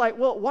 And he's like,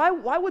 well, why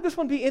would this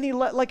one be any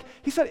like,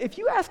 he said, if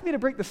you ask me to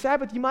break the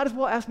Sabbath, you might as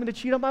well ask me to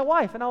cheat on my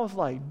wife. And I was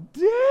like,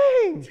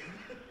 dang,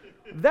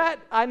 that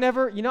I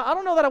never, I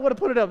don't know that I would have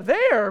put it up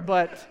there,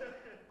 but,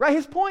 right,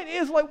 his point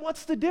is, like,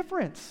 what's the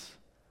difference?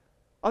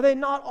 Are they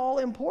not all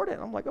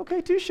important? I'm like,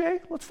 okay, touche,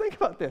 let's think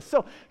about this.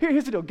 So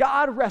here's the deal.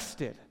 God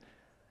rested.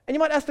 And you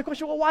might ask the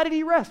question, well, why did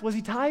he rest? Was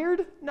he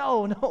tired?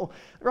 No,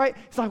 right?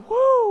 It's like,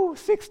 whoo,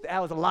 6, that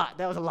was a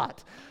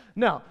lot.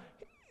 No.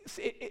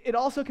 It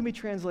also can be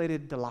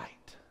translated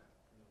delight.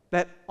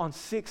 That on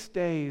 6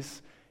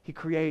 days he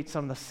creates,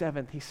 on the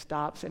 7th he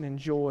stops and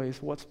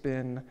enjoys what's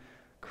been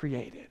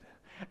created.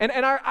 And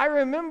I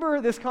remember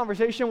this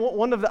conversation.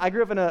 I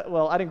grew up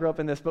I didn't grow up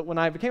in this, but when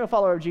I became a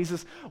follower of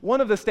Jesus, one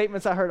of the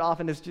statements I heard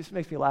often just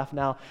makes me laugh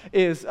now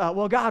is,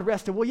 well, God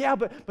rested. Well, yeah,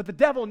 but the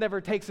devil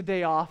never takes a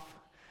day off.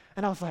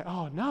 And I was like,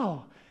 oh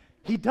no,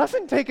 he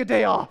doesn't take a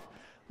day off.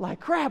 Like,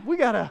 crap, we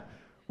gotta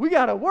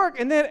work.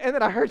 And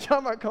then I heard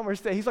John Mark Comer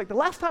say, he's like, the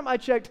last time I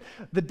checked,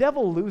 the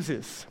devil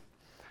loses.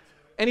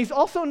 And he's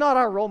also not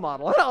our role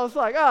model. And I was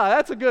like,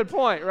 that's a good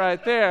point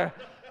right there.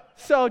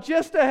 So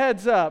just a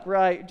heads up,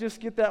 right? Just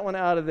get that one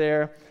out of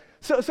there.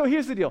 So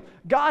here's the deal.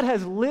 God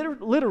has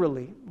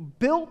literally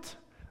built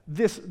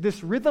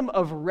this rhythm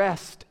of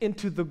rest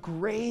into the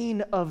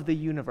grain of the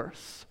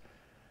universe,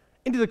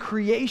 into the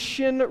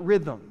creation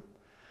rhythm.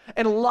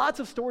 And lots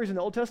of stories in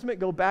the Old Testament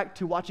go back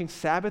to watching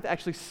Sabbath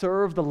actually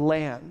serve the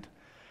land.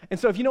 And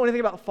so if you know anything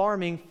about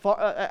farming,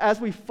 as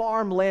we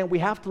farm land, we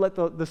have to let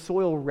the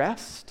soil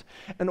rest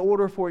in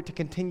order for it to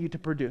continue to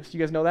produce. You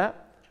guys know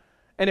that?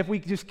 And if we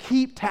just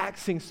keep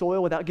taxing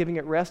soil without giving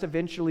it rest,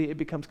 eventually it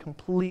becomes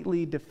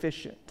completely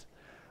deficient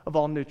of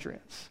all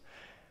nutrients.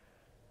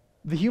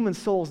 The human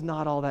soul is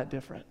not all that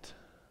different.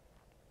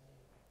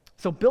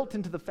 So built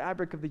into the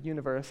fabric of the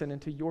universe and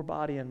into your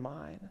body and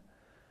mine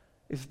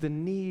is the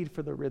need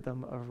for the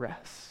rhythm of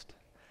rest.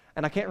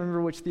 And I can't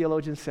remember which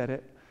theologian said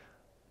it,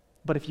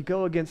 but if you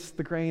go against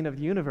the grain of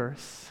the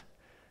universe,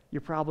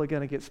 you're probably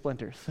going to get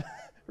splinters,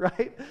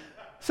 right?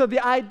 So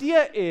the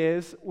idea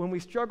is when we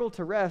struggle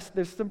to rest,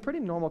 there's some pretty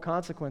normal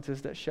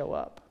consequences that show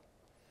up.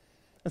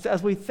 And so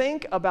as we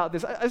think about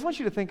this, I just want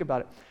you to think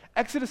about it.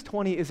 Exodus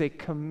 20 is a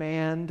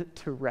command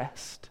to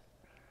rest.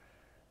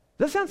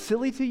 Does that sound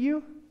silly to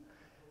you?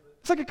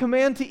 It's like a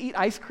command to eat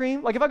ice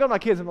cream. Like if I go to my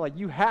kids and I'm like,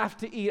 you have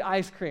to eat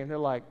ice cream. They're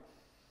like,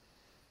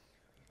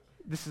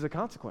 this is a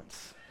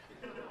consequence.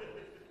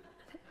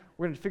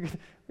 We're going to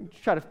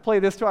try to play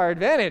this to our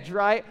advantage,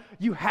 right?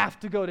 You have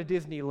to go to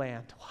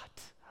Disneyland.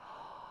 What?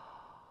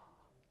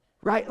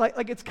 Right?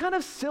 Like it's kind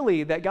of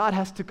silly that God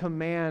has to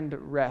command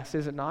rest,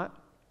 is it not?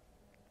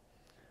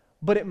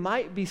 But it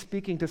might be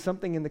speaking to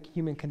something in the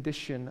human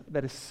condition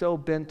that is so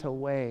bent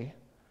away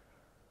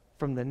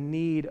from the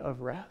need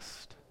of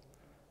rest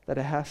that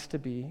it has to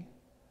be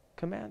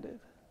commanded.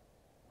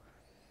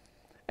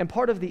 And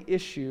part of the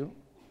issue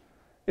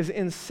is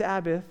in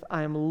Sabbath,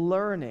 I am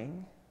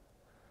learning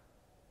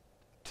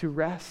to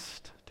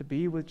rest, to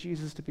be with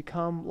Jesus, to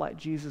become like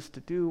Jesus, to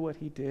do what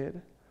he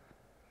did.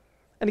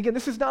 And again,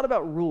 this is not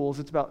about rules,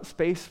 it's about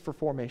space for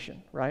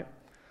formation, right?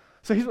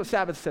 So here's what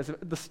Sabbath says,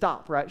 the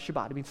stop, right?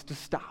 Shabbat, it means to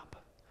stop.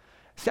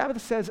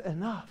 Sabbath says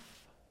enough.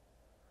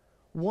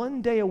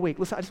 One day a week.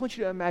 Listen, I just want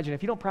you to imagine,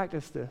 if you don't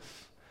practice this,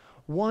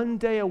 one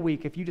day a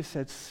week, if you just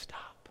said,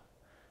 stop,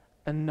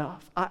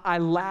 enough. I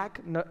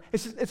lack, no,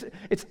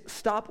 it's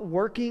stop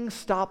working,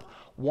 stop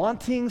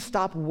wanting,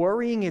 stop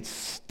worrying, it's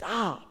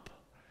stop.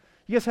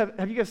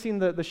 Have you guys seen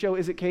the show,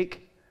 Is It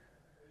Cake?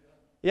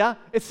 Yeah,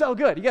 it's so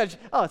good. You guys,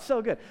 oh, it's so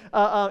good.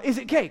 Is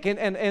it cake?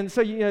 And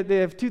so they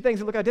have two things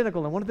that look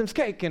identical, and one of them's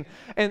cake.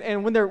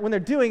 And when they're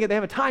doing it, they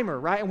have a timer,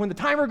 right? And when the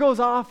timer goes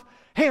off,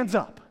 hands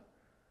up,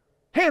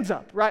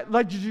 right?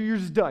 Like you're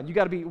just done. You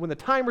got to be when the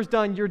timer's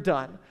done, you're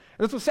done. And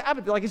that's what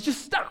Sabbath is like. It's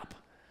just stop,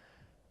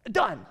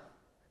 done,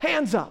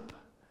 hands up.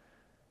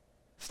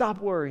 Stop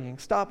worrying,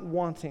 stop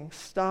wanting,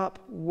 stop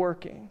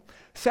working.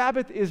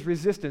 Sabbath is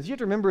resistance. You have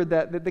to remember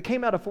that they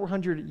came out of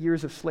 400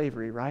 years of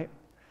slavery, right?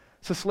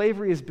 So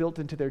slavery is built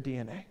into their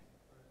DNA.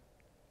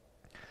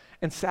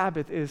 And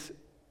Sabbath is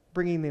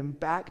bringing them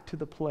back to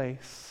the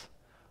place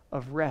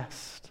of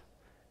rest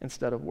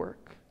instead of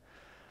work.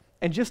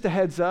 And just a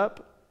heads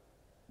up,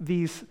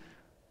 these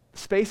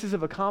spaces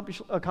of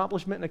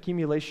accomplishment and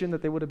accumulation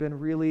that they would have been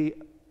really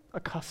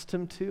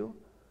accustomed to,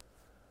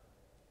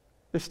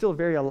 they're still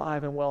very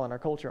alive and well in our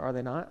culture, are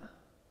they not?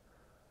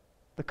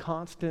 The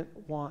constant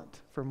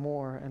want for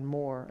more and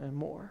more and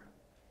more.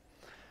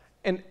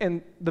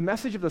 And the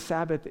message of the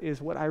Sabbath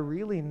is what I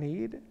really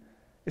need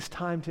is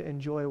time to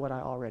enjoy what I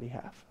already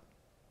have.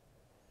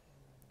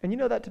 And you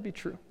know that to be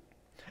true.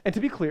 And to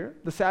be clear,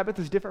 the Sabbath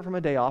is different from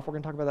a day off. We're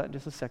going to talk about that in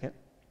just a second.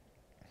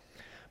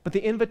 But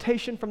the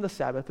invitation from the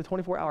Sabbath, the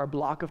 24-hour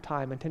block of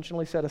time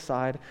intentionally set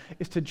aside,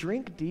 is to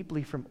drink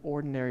deeply from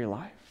ordinary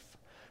life.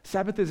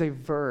 Sabbath is a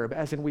verb,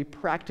 as in we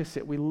practice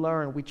it, we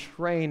learn, we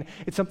train.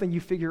 It's something you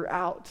figure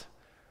out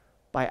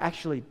by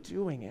actually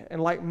doing it. And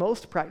like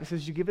most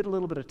practices, you give it a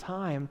little bit of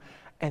time,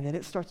 and then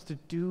it starts to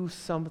do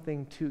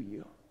something to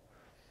you.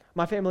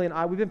 My family and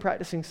I, we've been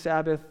practicing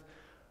Sabbath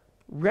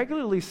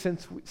regularly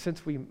since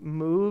we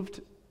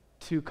moved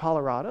to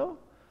Colorado,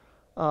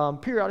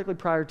 periodically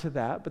prior to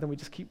that, but then we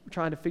just keep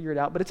trying to figure it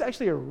out. But it's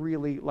actually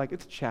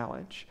it's a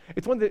challenge.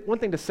 It's one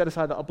thing to set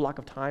aside a block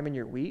of time in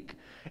your week.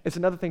 It's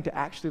another thing to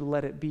actually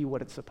let it be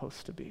what it's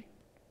supposed to be.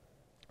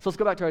 So let's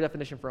go back to our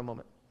definition for a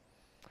moment.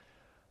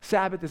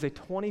 Sabbath is a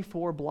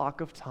 24 block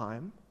of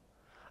time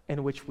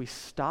in which we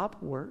stop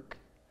work,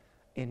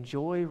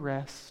 enjoy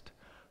rest,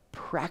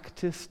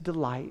 practice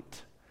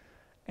delight,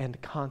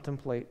 and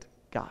contemplate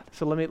God.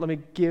 So let me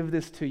give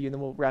this to you, and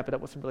then we'll wrap it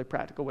up with some really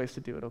practical ways to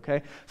do it,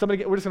 okay? So we're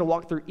just going to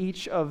walk through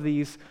each of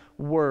these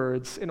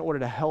words in order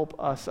to help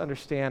us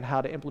understand how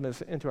to implement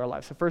this into our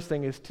lives. So first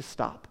thing is to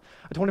stop.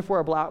 A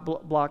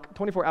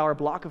 24-hour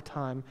block of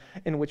time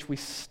in which we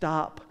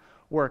stop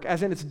work,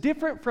 as in it's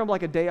different from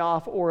like a day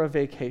off or a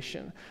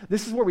vacation.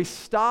 This is where we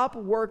stop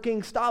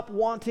working, stop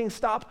wanting,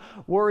 stop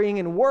worrying.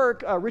 And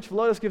work, Rich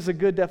Velotis gives a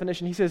good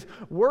definition. He says,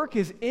 work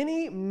is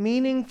any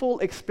meaningful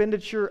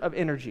expenditure of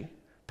energy,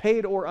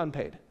 paid or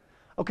unpaid.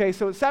 Okay,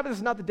 so Sabbath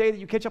is not the day that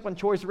you catch up on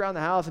chores around the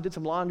house and did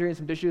some laundry and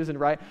some dishes and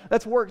right.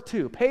 That's work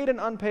too. Paid and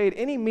unpaid,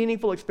 any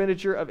meaningful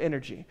expenditure of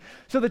energy.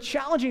 So the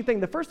challenging thing,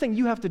 the first thing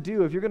you have to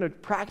do if you're going to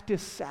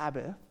practice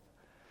Sabbath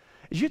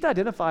is you have to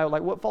identify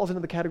like what falls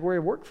into the category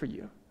of work for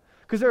you.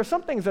 Because there are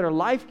some things that are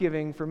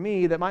life-giving for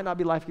me that might not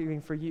be life-giving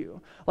for you.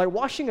 Like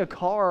washing a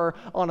car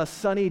on a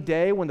sunny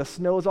day when the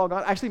snow is all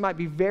gone actually might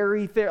be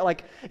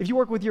like if you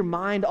work with your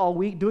mind all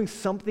week, doing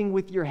something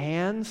with your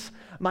hands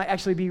might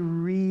actually be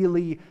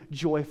really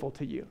joyful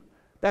to you.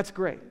 That's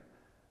great.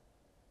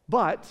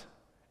 But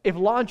if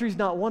laundry's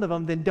not one of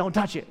them, then don't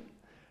touch it,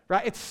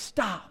 right? It's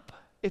stop.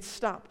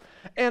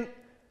 And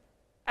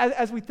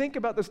as we think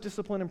about this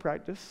discipline and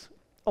practice,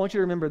 I want you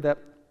to remember that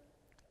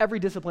every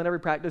discipline, every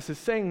practice is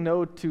saying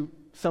no to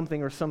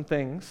something or some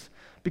things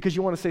because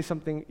you want to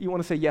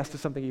say yes to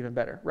something even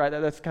better, right?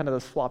 That's kind of the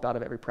swap out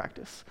of every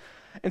practice.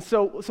 And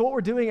so what we're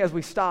doing as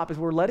we stop is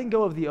we're letting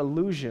go of the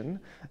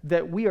illusion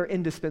that we are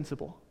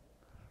indispensable.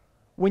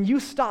 When you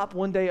stop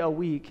one day a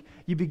week,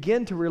 you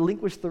begin to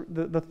relinquish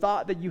the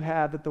thought that you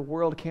have that the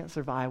world can't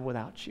survive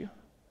without you.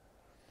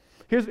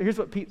 Here's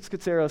what Pete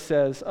Scazzero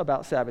says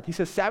about Sabbath. He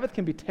says, Sabbath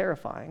can be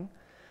terrifying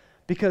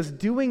because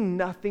doing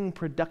nothing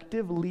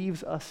productive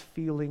leaves us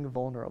feeling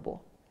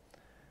vulnerable.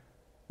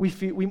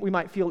 We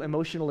might feel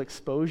emotional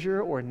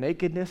exposure or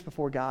nakedness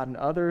before God and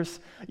others.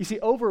 You see,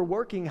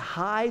 overworking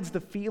hides the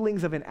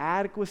feelings of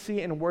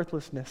inadequacy and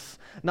worthlessness,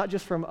 not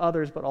just from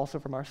others, but also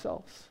from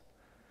ourselves.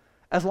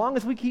 As long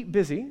as we keep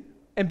busy,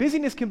 and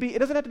busyness it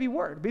doesn't have to be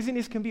work.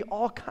 Busyness can be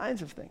all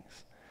kinds of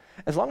things.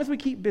 As long as we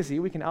keep busy,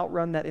 we can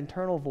outrun that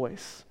internal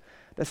voice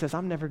that says,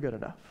 I'm never good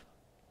enough.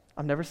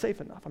 I'm never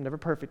safe enough. I'm never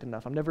perfect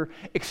enough. I'm never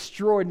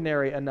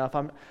extraordinary enough.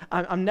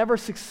 I'm never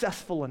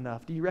successful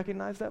enough. Do you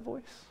recognize that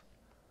voice?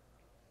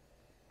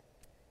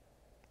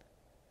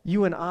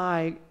 You and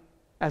I,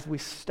 as we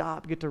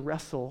stop, get to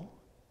wrestle,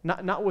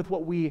 not with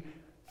what we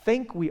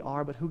think we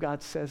are, but who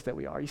God says that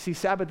we are. You see,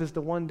 Sabbath is the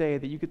one day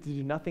that you get to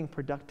do nothing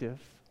productive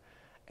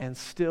and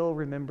still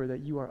remember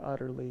that you are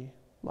utterly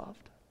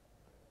loved,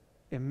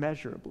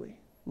 immeasurably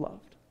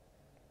loved.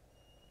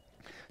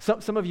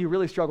 Some of you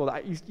really struggle.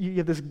 You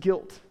have this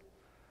guilt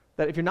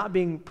that if you're not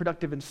being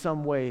productive in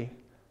some way,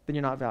 then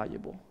you're not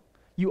valuable.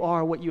 You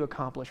are what you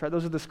accomplish, right?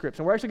 Those are the scripts.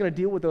 And we're actually going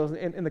to deal with those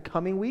in the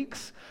coming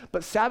weeks.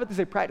 But Sabbath is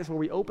a practice where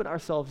we open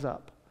ourselves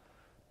up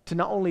to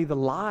not only the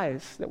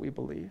lies that we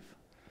believe,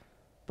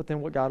 but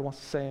then what God wants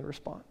to say in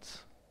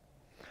response.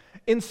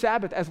 In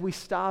Sabbath, as we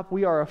stop,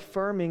 we are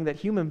affirming that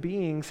human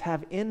beings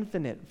have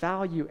infinite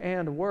value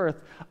and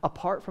worth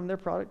apart from their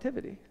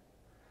productivity.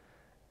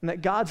 And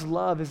that God's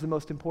love is the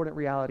most important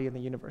reality in the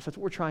universe. That's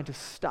what we're trying to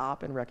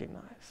stop and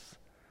recognize.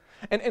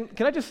 And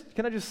can I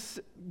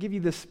just give you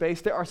this space?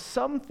 There are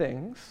some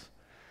things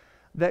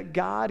that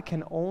God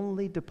can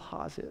only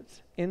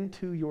deposit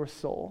into your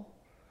soul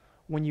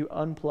when you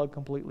unplug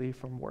completely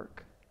from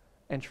work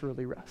and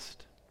truly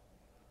rest.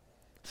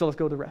 So let's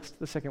go to rest,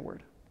 the second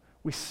word.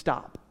 We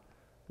stop.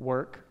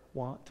 Work,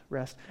 want,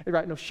 rest.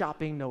 Right? No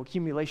shopping, no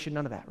accumulation,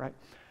 none of that, right?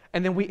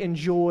 And then we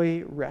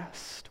enjoy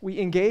rest. We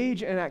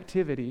engage in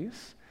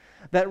activities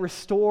that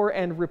restore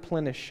and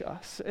replenish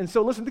us. And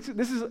so listen,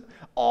 this is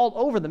all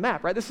over the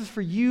map, right? This is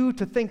for you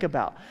to think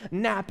about.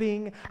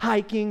 Napping,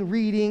 hiking,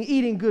 reading,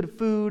 eating good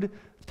food,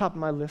 top of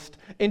my list.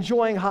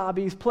 Enjoying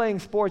hobbies, playing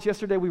sports.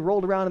 Yesterday we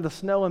rolled around in the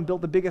snow and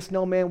built the biggest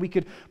snowman we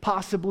could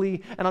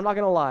possibly, and I'm not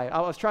gonna lie, I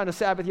was trying to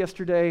Sabbath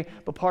yesterday,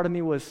 but part of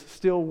me was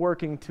still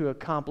working to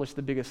accomplish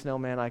the biggest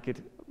snowman I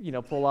could,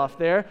 pull off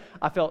there.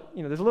 I felt,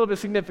 there's a little bit of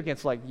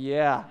significance, like,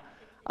 yeah,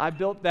 I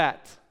built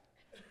that.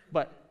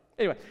 But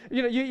anyway,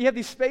 you have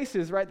these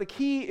spaces, right? The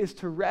key is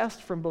to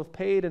rest from both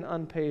paid and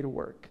unpaid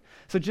work.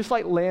 So just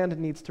like land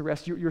needs to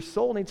rest, your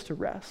soul needs to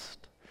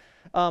rest.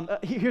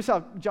 Here's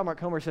how John Mark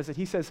Comer says it.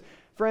 He says,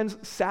 friends,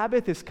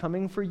 Sabbath is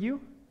coming for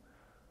you,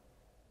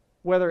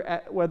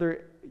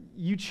 whether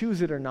you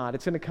choose it or not.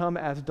 It's going to come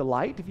as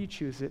delight if you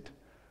choose it,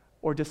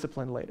 or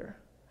discipline later.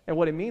 And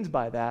what it means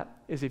by that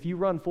is if you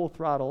run full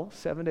throttle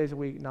 7 days a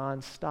week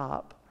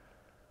nonstop,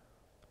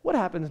 what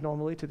happens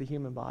normally to the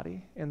human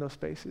body in those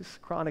spaces?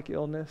 Chronic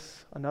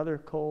illness, another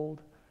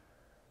cold,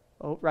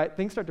 right?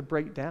 Things start to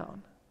break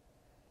down.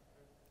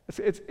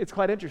 It's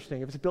quite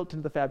interesting if it's built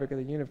into the fabric of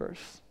the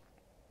universe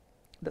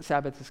that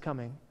Sabbath is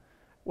coming,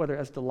 whether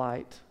as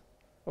delight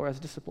or as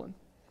discipline.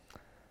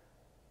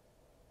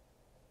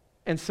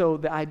 And so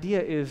the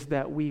idea is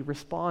that we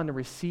respond and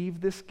receive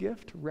this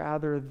gift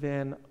rather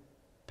than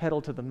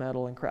pedal to the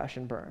metal and crash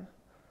and burn.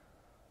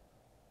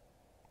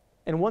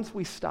 And once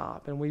we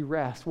stop and we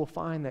rest, we'll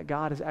find that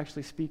God is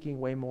actually speaking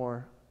way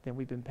more than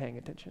we've been paying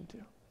attention to.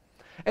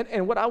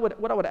 And what I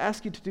would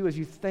ask you to do as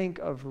you think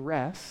of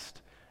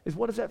rest is,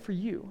 what is that for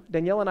you?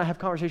 Danielle and I have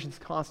conversations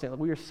constantly.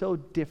 We are so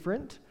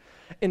different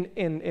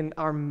in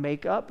our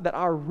makeup that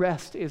our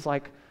rest is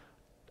like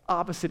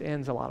opposite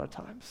ends a lot of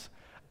times.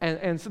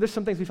 And so there's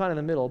some things we find in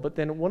the middle, but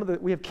then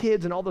we have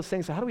kids and all those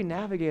things, so how do we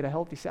navigate a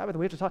healthy Sabbath? And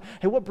we have to talk,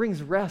 hey, what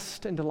brings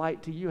rest and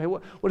delight to you? Hey,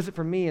 what is it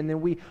for me? And then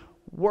we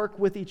work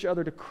with each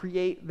other to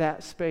create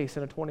that space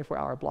in a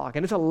 24-hour block.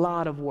 And it's a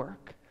lot of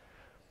work.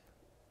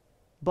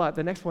 But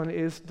the next one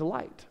is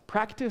delight.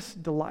 Practice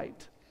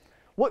delight.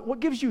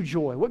 What gives you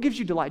joy? What gives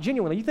you delight?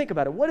 Genuinely, you think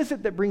about it. What is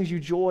it that brings you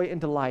joy and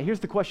delight?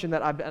 Here's the question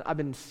that I've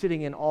been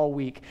sitting in all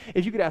week.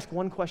 If you could ask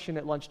one question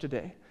at lunch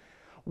today,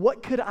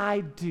 what could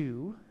I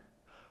do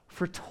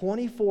for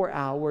 24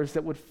 hours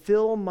that would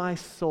fill my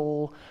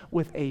soul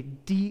with a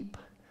deep,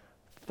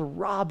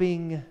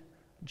 throbbing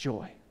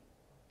joy?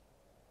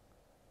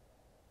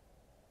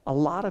 A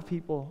lot of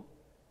people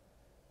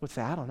would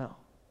say, I don't know,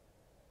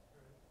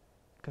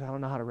 because I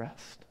don't know how to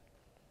rest.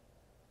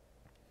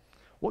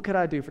 What could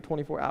I do for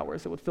 24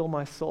 hours that would fill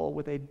my soul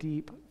with a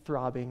deep,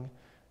 throbbing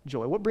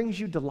joy? What brings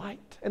you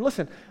delight? And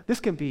listen,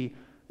 this can be,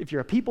 if you're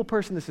a people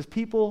person, this is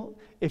people.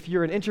 If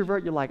you're an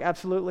introvert, you're like,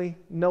 absolutely,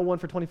 no one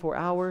for 24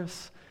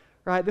 hours,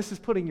 right? This is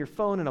putting your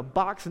phone in a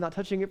box and not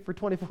touching it for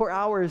 24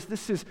 hours.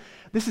 This is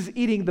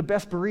eating the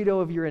best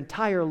burrito of your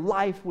entire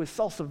life with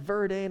salsa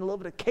verde and a little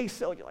bit of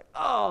queso. You're like,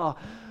 oh,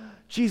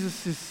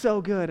 Jesus is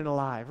so good and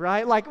alive,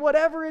 right? Like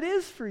whatever it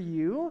is for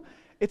you,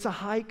 it's a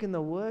hike in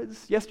the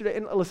woods. Yesterday,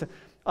 and listen,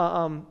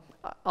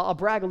 I'll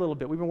brag a little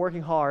bit. We've been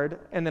working hard,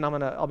 and then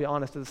I'll be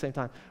honest at the same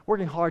time,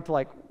 working hard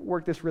to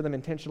work this rhythm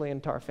intentionally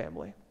into our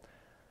family.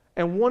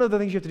 And one of the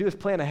things you have to do is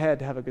plan ahead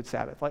to have a good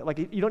Sabbath. Like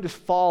you don't just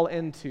fall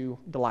into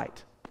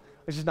delight.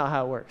 It's just not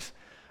how it works.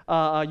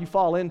 You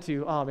fall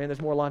into, oh man,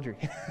 there's more laundry,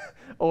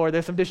 or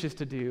there's some dishes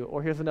to do,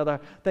 or here's another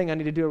thing I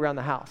need to do around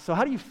the house. So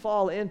how do you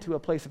fall into a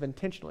place of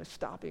intentionally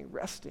stopping,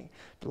 resting,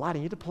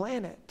 delighting? You have to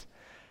plan it.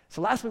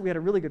 So last week we had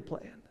a really good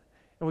plan.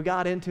 And we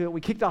got into it.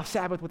 We kicked off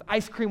Sabbath with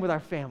ice cream with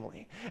our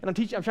family. And I'm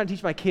trying to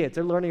teach my kids.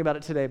 They're learning about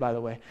it today, by the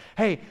way.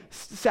 Hey,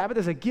 Sabbath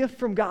is a gift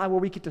from God where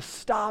we get to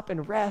stop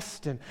and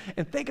rest and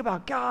think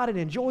about God and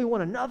enjoy one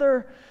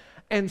another.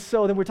 And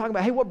so then we're talking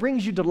about, hey, what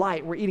brings you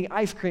delight? We're eating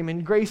ice cream,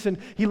 and Grayson,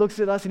 he looks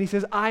at us and he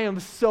says, I am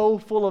so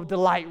full of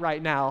delight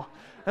right now.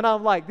 And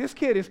I'm like, this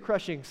kid is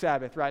crushing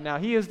Sabbath right now.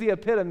 He is the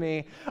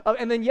epitome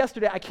and then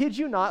yesterday, I kid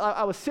you not,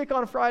 I was sick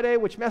on Friday,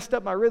 which messed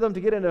up my rhythm to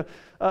get into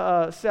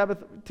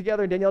Sabbath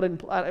together. And Danielle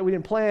we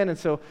didn't plan, and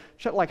so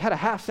had a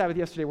half Sabbath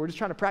yesterday. We're just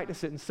trying to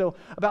practice it. And so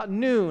about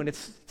noon,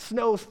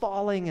 snow's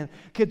falling, and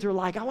kids are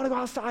like, I want to go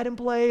outside and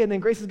play. And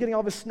then Grayson's getting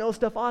all this snow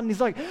stuff on, and he's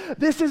like,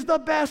 this is the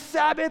best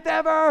Sabbath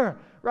ever.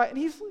 Right? And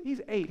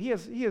he's 8. He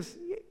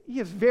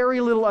has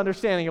very little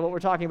understanding of what we're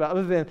talking about,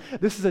 other than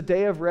this is a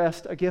day of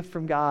rest, a gift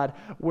from God,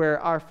 where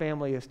our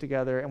family is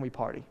together and we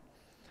party.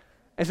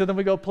 And so then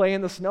we go play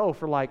in the snow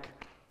for like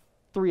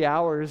 3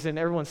 hours, and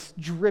everyone's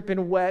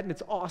dripping wet, and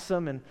it's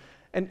awesome. And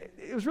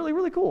it was really,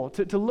 really cool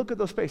to look at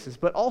those spaces.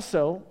 But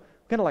also,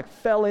 kind of like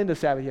fell into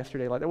Sabbath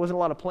yesterday. Like there wasn't a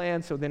lot of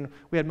plans, so then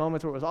we had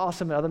moments where it was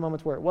awesome and other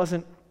moments where it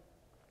wasn't.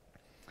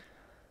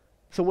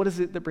 So what is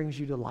it that brings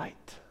you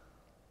delight?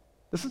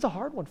 This is a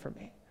hard one for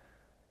me.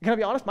 Can I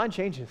be honest? Mine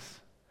changes.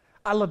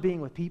 I love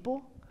being with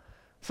people.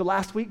 So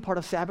last week, part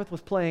of Sabbath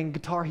was playing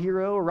Guitar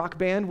Hero, a rock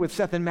band with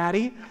Seth and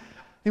Maddie.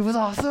 It was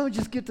awesome.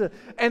 Just get to,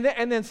 and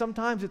then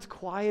sometimes it's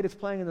quiet. It's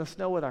playing in the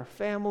snow with our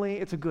family.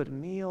 It's a good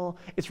meal.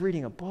 It's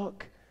reading a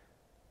book.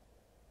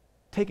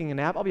 Taking a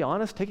nap. I'll be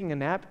honest, taking a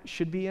nap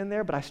should be in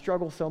there, but I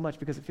struggle so much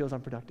because it feels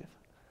unproductive.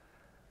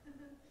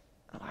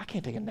 I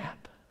can't take a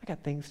nap. I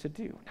got things to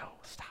do. No,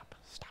 stop it.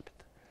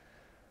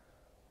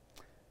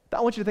 I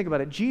want you to think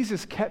about it.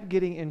 Jesus kept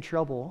getting in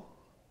trouble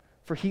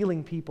for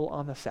healing people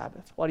on the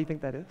Sabbath. Why do you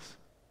think that is?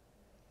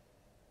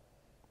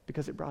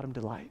 Because it brought him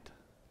delight.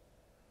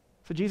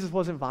 So Jesus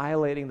wasn't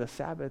violating the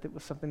Sabbath. It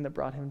was something that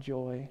brought him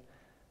joy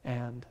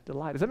and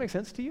delight. Does that make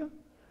sense to you?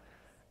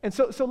 And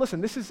so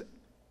listen, this is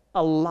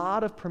a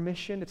lot of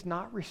permission. It's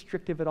not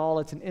restrictive at all.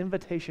 It's an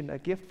invitation, a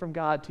gift from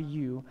God to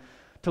you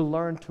to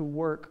learn to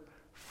work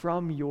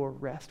from your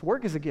rest.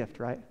 Work is a gift,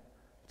 right?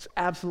 It's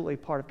absolutely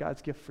part of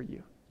God's gift for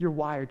you. You're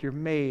wired, you're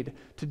made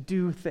to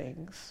do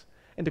things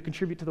and to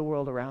contribute to the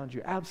world around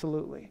you,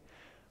 absolutely.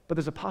 But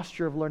there's a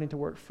posture of learning to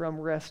work from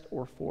rest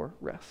or for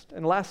rest.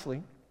 And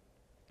lastly,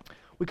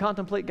 we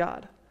contemplate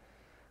God,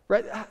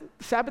 right?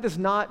 Sabbath is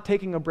not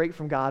taking a break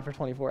from God for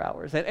 24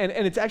 hours. And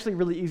it's actually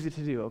really easy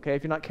to do, okay?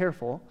 If you're not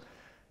careful,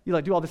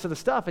 you do all this other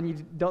stuff and you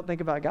don't think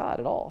about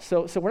God at all.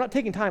 So we're not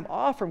taking time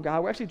off from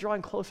God. We're actually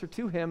drawing closer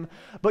to him.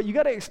 But you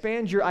got to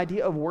expand your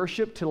idea of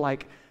worship to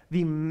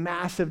the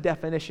massive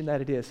definition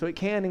that it is. So it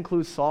can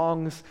include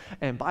songs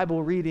and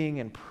Bible reading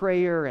and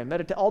prayer and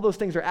meditation. All those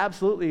things are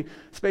absolutely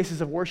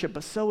spaces of worship,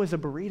 but so is a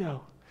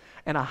burrito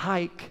and a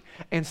hike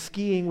and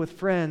skiing with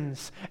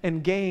friends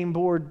and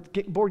board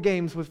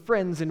games with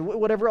friends and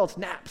whatever else,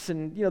 naps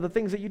and the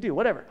things that you do,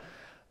 whatever.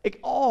 It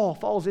all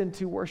falls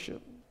into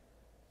worship.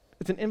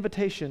 It's an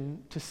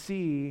invitation to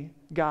see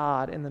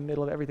God in the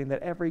middle of everything,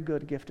 that every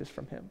good gift is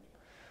from him.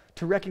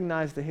 To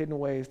recognize the hidden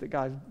ways that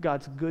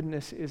God's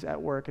goodness is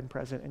at work and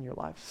present in your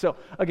life. So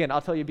again,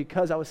 I'll tell you,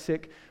 because I was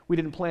sick, we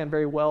didn't plan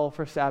very well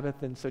for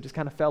Sabbath, and so just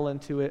kind of fell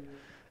into it.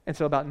 And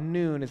so about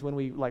noon is when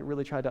we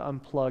really tried to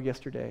unplug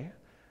yesterday.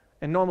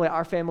 And normally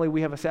our family,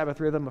 we have a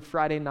Sabbath rhythm of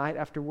Friday night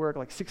after work,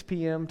 6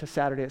 p.m. to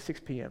Saturday at 6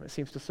 p.m. It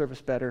seems to serve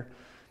us better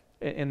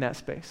in that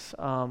space.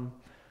 And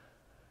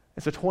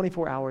so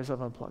 24 hours of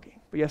unplugging.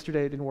 But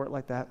yesterday it didn't work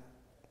like that.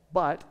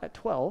 But at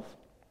 12,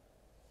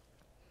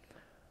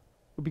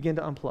 we begin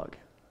to unplug.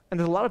 And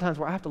there's a lot of times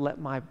where I have to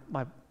let my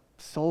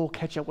soul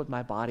catch up with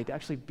my body to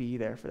actually be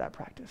there for that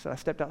practice. So I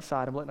stepped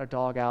outside, I'm letting our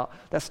dog out.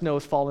 That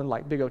snow's falling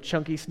like big old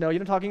chunky snow. You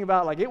know what I'm talking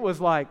about? It was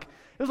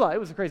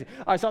crazy.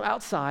 All right, so I'm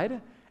outside,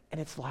 and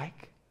it's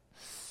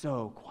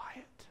so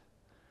quiet.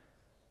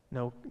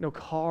 No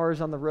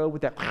cars on the road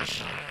with that,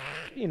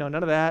 none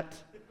of that.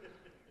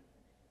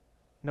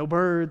 No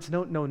birds,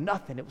 no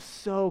nothing. It was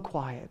so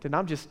quiet. And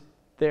I'm just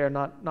there,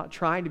 not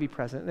trying to be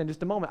present. And then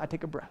just a moment, I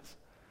take a breath.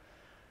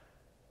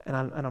 And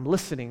I'm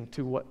listening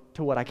to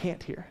what I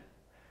can't hear.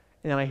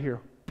 And then I hear,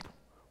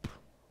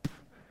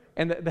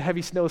 and the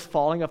heavy snow is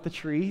falling off the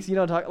trees,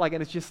 and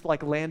it's just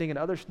landing in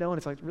other snow,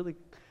 and it's really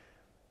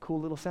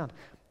cool little sound.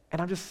 And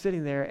I'm just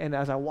sitting there, and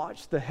as I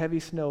watch the heavy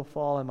snow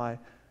fall, and my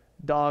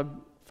dog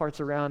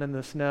farts around in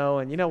the snow,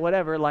 and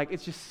whatever,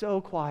 it's just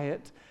so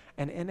quiet.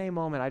 And in a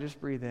moment, I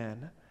just breathe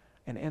in,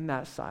 and in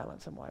that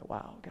silence, I'm like,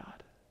 wow,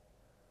 God,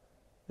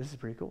 this is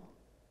pretty cool.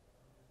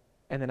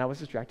 And then I was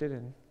distracted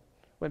and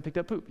went and picked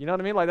up poop. You know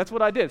what I mean? That's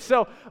what I did.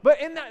 So,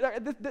 but in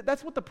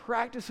that's what the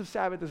practice of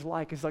Sabbath is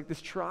like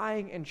this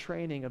trying and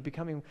training of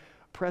becoming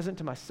present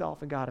to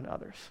myself and God and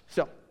others.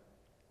 So,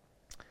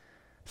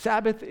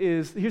 Sabbath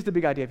here's the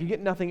big idea. If you get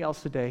nothing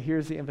else today,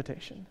 here's the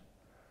invitation.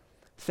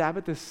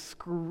 Sabbath is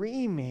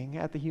screaming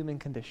at the human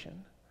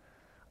condition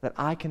that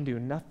I can do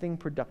nothing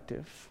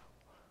productive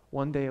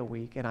one day a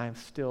week and I am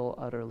still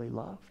utterly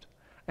loved.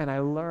 And I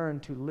learn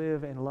to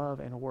live and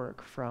love and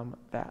work from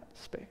that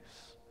space.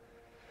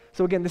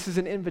 So again, this is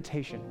an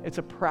invitation. It's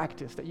a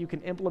practice that you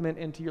can implement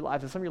into your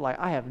lives. And some of you are like,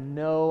 I have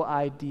no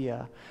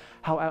idea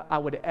how I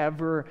would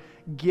ever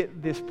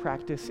get this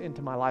practice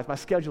into my life. My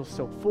schedule's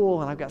so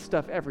full, and I've got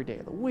stuff every day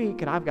of the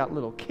week, and I've got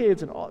little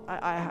kids and all.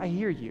 I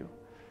hear you.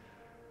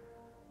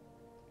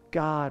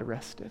 God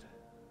rested.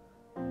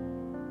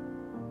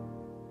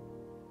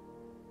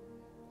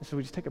 So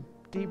we just take a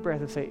deep breath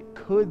and say,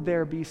 could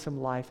there be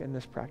some life in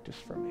this practice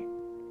for me?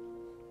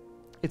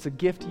 It's a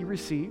gift you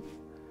receive.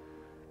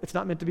 It's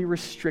not meant to be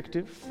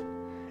restrictive.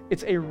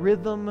 It's a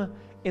rhythm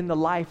in the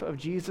life of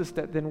Jesus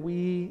that then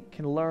we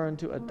can learn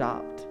to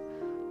adopt,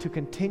 to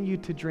continue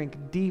to drink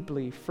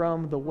deeply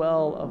from the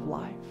well of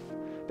life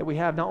that we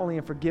have not only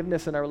in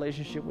forgiveness in our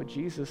relationship with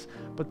Jesus,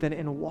 but then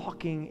in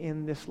walking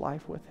in this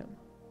life with him.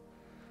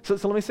 So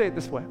let me say it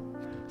this way.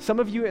 Some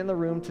of you in the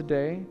room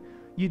today,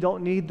 you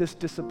don't need this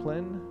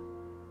discipline.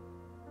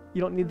 You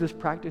don't need this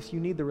practice.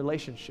 You need the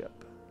relationship.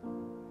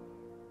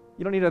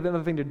 You don't need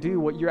another thing to do.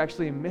 What you're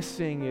actually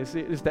missing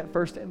is that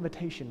first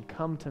invitation.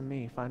 Come to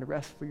me, find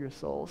rest for your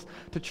souls.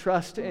 To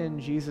trust in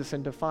Jesus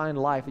and to find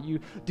life that you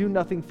do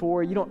nothing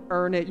for. You don't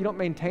earn it. You don't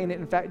maintain it.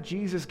 In fact,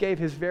 Jesus gave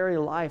his very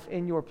life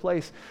in your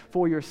place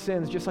for your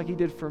sins, just like he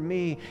did for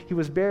me. He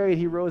was buried.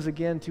 He rose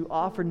again to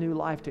offer new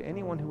life to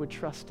anyone who would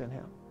trust in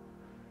him.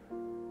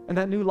 And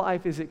that new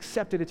life is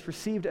accepted. It's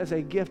received as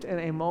a gift in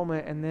a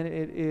moment, and then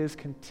it is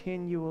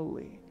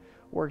continually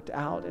worked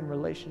out in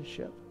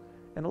relationship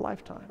in a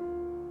lifetime.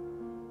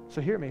 So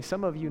hear me,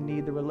 some of you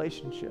need the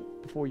relationship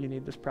before you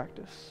need this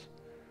practice.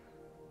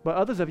 But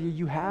others of you,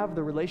 you have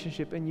the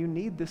relationship and you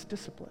need this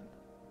discipline.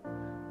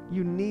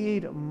 You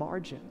need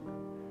margin.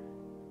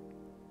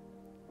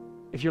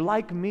 If you're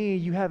like me,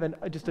 you have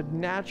just a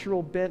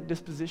natural bent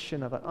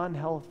disposition of an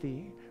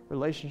unhealthy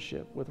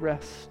relationship with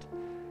rest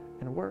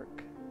and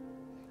work.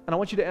 And I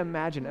want you to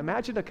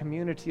imagine a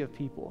community of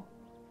people,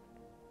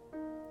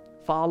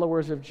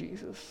 followers of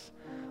Jesus,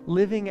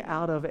 living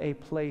out of a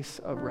place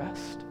of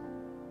rest.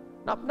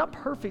 Not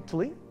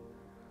perfectly,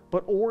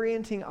 but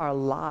orienting our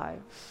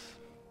lives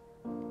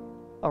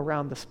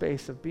around the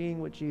space of being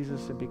with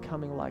Jesus and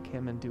becoming like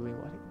him and doing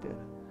what he did.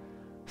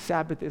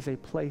 Sabbath is a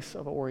place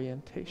of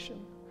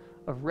orientation,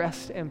 of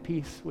rest and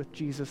peace with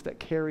Jesus that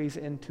carries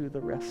into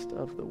the rest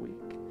of the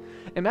week.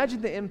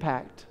 Imagine the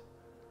impact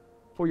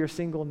for your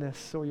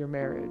singleness or your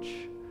marriage,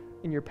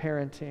 in your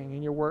parenting,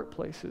 in your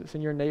workplaces,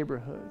 in your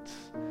neighborhoods,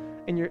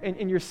 in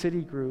your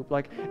city group.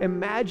 Like,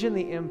 imagine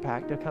the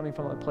impact of coming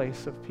from a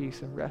place of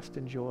peace and rest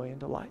and joy and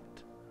delight.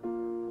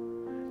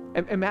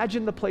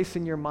 Imagine the place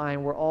in your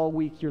mind where all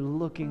week you're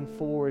looking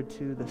forward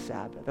to the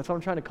Sabbath. That's what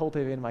I'm trying to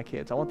cultivate in my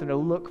kids. I want them to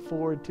look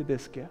forward to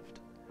this gift.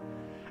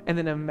 And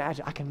then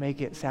imagine, I can make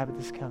it, Sabbath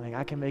is coming.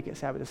 I can make it,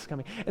 Sabbath is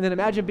coming. And then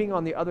imagine being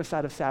on the other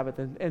side of Sabbath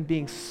and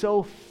being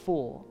so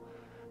full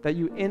that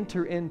you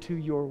enter into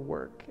your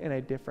work in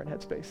a different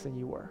headspace than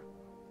you were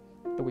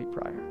the week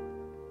prior.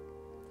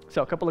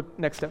 So a couple of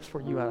next steps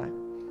for you and I.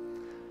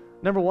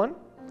 Number one,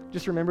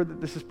 just remember that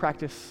this is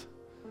practice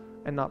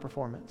and not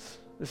performance.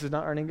 This is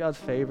not earning God's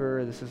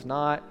favor. This is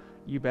not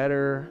you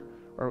better,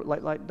 or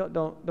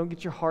don't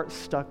get your heart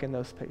stuck in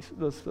those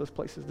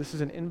places. This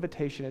is an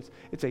invitation.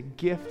 It's a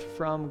gift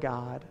from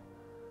God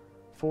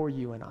for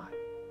you and I.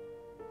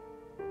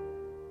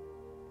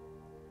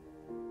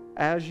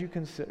 As you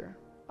consider,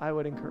 I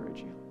would encourage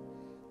you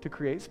to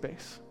create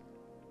space,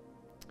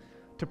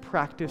 to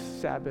practice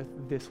Sabbath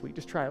this week.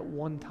 Just try it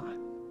one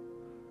time.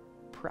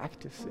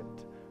 Practice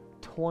it.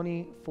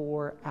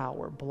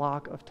 24-hour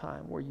block of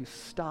time where you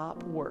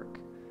stop work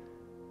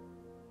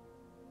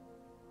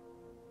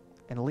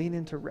and lean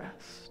into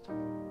rest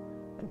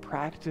and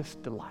practice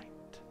delight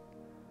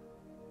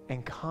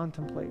and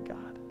contemplate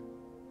God.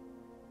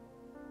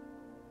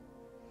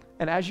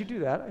 And as you do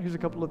that, here's a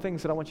couple of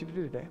things that I want you to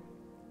do today.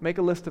 Make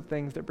a list of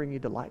things that bring you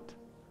delight.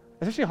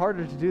 It's actually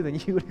harder to do than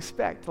you would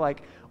expect.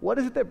 Like, what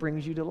is it that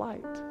brings you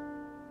delight?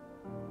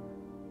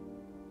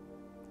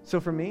 So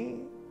for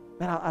me,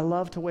 man, I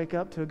love to wake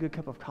up to a good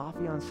cup of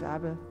coffee on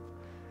Sabbath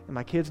and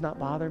my kids not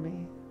bother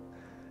me.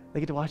 They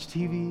get to watch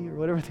TV or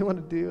whatever they want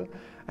to do.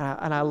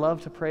 And I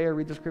love to pray or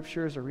read the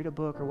scriptures or read a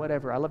book or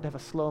whatever. I love to have a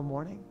slow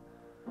morning.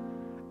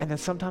 And then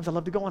sometimes I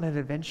love to go on an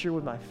adventure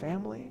with my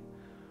family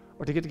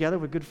or to get together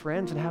with good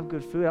friends and have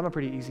good food. I'm a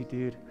pretty easy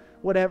dude.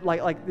 Whatever,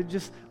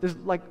 there's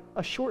like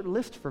a short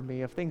list for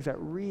me of things that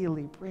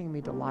really bring me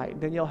delight.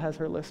 Danielle has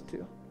her list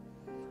too.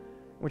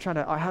 We're trying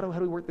to, how do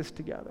we work this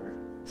together?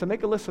 So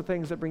make a list of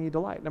things that bring you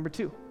delight. Number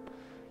two,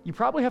 you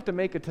probably have to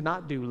make a to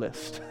not do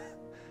list.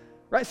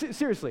 Right?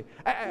 Seriously,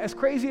 as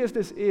crazy as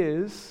this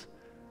is,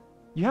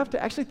 you have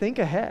to actually think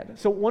ahead.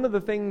 So one of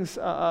the things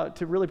to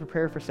really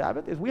prepare for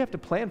Sabbath is we have to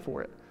plan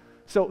for it.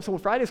 So when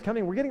Friday's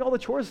coming, we're getting all the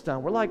chores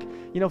done. We're like,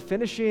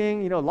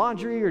 finishing,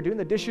 laundry or doing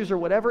the dishes or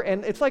whatever.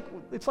 And it's like,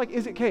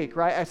 is it cake,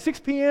 right? At 6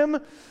 p.m.,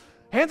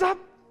 hands up.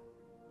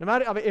 No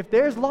matter, if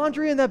there's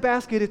laundry in that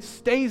basket, it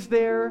stays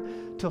there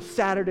till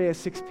Saturday at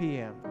 6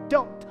 p.m.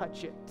 Don't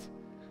touch it.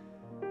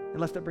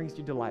 Unless that brings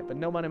you delight. But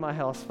no one in my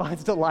house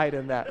finds delight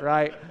in that,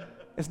 right?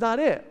 It's not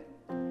it.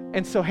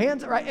 And so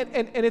hands, right?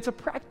 And it's a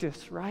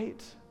practice,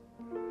 right?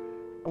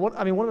 One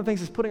of the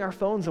things is putting our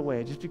phones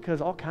away, just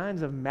because all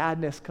kinds of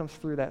madness comes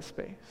through that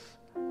space.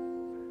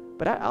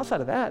 But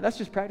outside of that, that's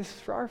just practices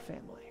for our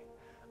family.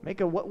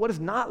 What is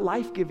not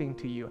life-giving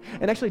to you?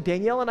 And actually,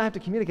 Danielle and I have to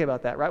communicate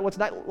about that, right? What's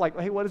not like,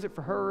 hey, what is it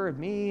for her and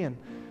me, and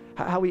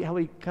how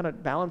we kind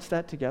of balance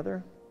that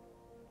together?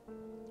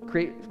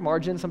 Create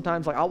margin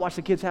sometimes, like I'll watch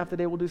the kids half the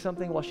day, we'll do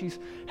something while she's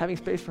having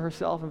space for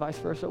herself and vice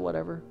versa,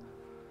 whatever.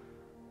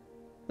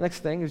 The next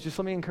thing is just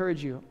let me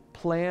encourage you,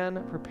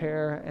 plan,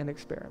 prepare, and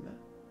experiment.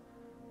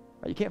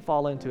 Right? You can't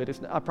fall into it.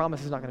 I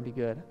promise it's not going to be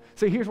good.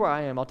 So here's where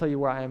I am. I'll tell you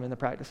where I am in the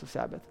practice of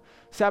Sabbath.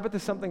 Sabbath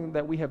is something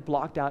that we have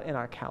blocked out in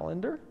our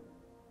calendar,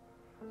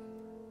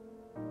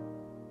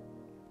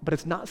 but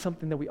it's not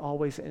something that we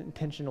always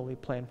intentionally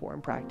plan for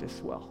and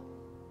practice well.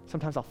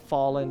 Sometimes I'll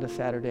fall into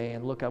Saturday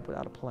and look up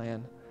without a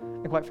plan.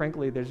 And quite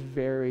frankly, there's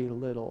very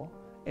little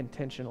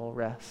intentional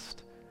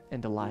rest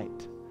and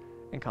delight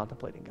in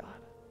contemplating God.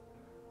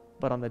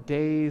 But on the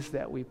days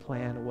that we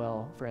plan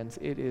well, friends,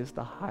 it is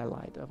the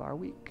highlight of our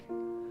week.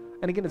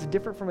 And again, it's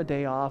different from a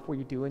day off where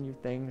you're doing your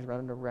things,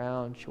 running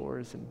around,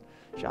 chores and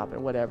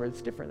shopping, whatever.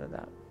 It's different than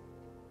that.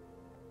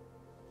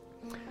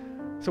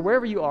 So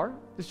wherever you are,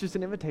 it's just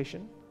an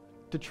invitation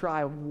to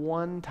try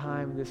one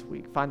time this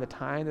week. Find the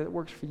time that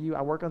works for you.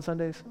 I work on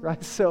Sundays,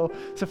 right? So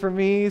for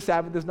me,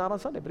 Sabbath is not on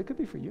Sunday, but it could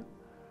be for you.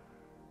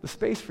 The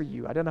space for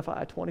you,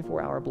 identify a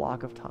 24-hour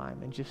block of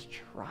time and just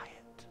try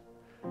it.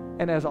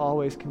 And as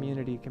always,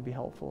 community can be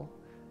helpful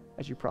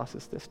as you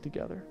process this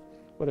together,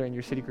 whether in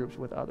your city groups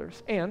with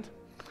others. And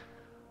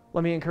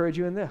let me encourage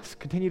you in this.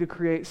 Continue to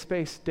create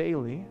space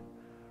daily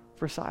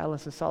for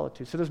silence and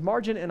solitude. So there's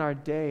margin in our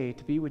day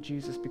to be with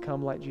Jesus,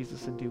 become like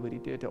Jesus, and do what he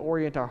did, to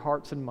orient our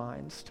hearts and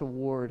minds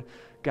toward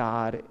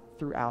God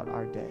throughout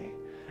our day.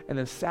 And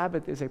then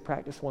Sabbath is a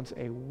practice once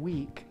a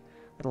week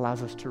that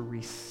allows us to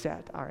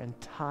reset our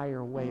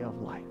entire way of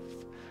life.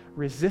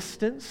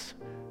 Resistance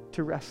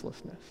to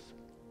restlessness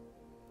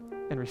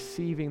and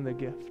receiving the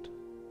gift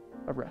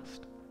of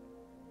rest.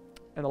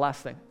 And the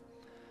last thing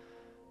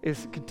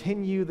is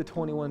continue the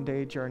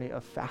 21-day journey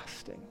of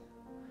fasting.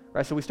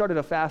 Right, so we started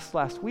a fast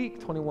last week,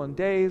 21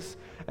 days,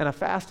 and a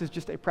fast is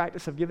just a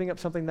practice of giving up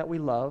something that we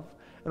love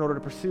in order to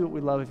pursue what we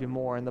love even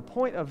more. And the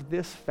point of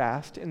this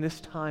fast in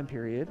this time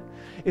period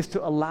is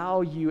to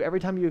allow you, every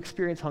time you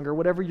experience hunger,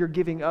 whatever you're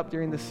giving up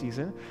during this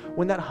season,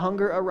 when that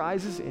hunger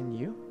arises in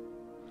you,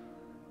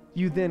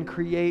 you then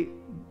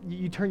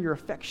you turn your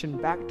affection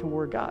back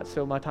toward God.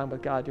 So my time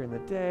with God during the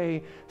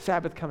day,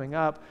 Sabbath coming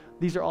up,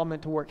 these are all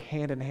meant to work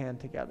hand in hand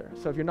together.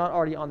 So if you're not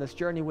already on this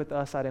journey with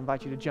us, I'd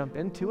invite you to jump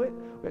into it.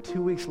 We've got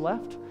 2 weeks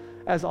left.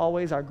 As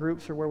always, our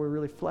groups are where we're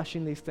really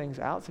fleshing these things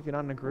out. So if you're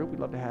not in a group, we'd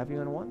love to have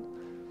you in one.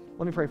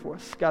 Let me pray for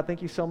us. God,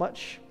 thank you so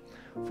much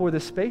for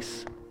this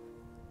space.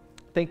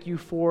 Thank you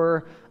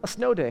for a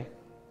snow day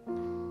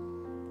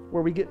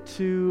where we get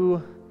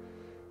to,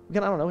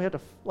 again, I don't know, we have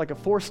to like a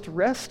forced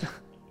rest.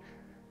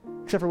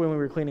 Except for when we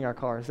were cleaning our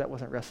cars, that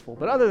wasn't restful.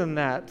 But other than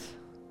that,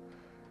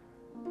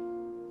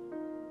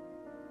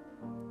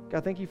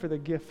 God, thank you for the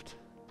gift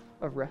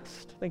of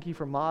rest. Thank you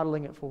for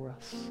modeling it for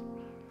us.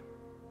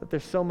 That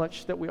there's so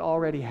much that we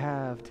already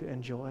have to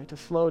enjoy, to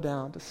slow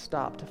down, to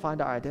stop, to find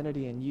our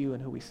identity in you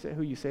and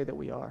who you say that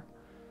we are.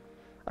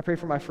 I pray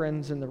for my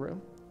friends in the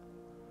room,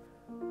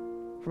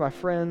 for my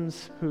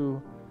friends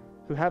who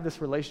have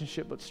this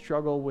relationship but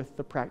struggle with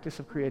the practice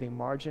of creating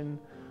margin.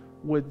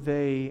 Would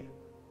they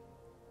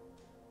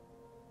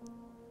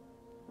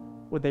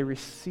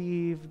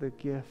receive the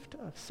gift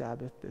of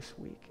Sabbath this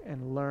week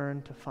and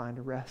learn to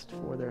find rest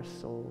for their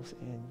souls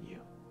in you?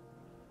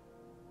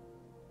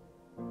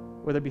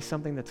 Would there be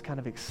something that's kind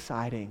of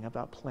exciting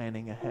about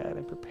planning ahead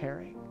and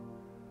preparing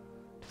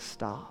to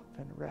stop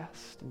and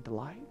rest and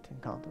delight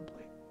and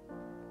contemplate?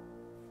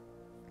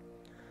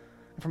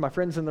 And for my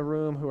friends in the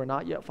room who are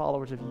not yet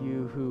followers of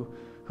you,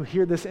 who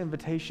hear this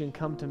invitation,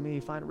 come to me,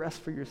 find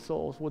rest for your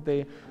souls, would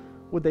they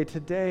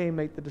today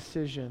make the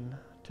decision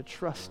to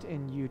trust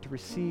in you, to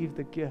receive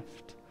the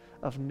gift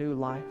of new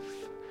life,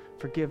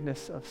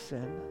 forgiveness of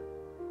sin,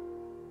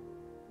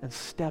 and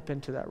step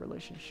into that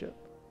relationship?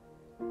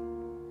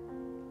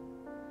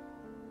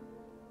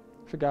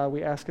 So God,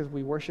 we ask as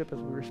we worship, as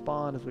we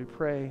respond, as we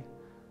pray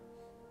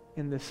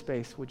in this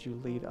space, would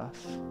you lead us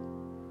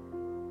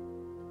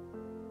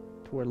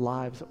toward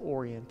lives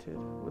oriented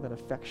with an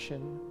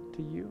affection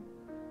to you?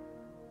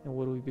 And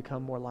would we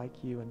become more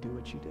like you and do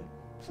what you did?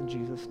 It's in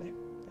Jesus' name.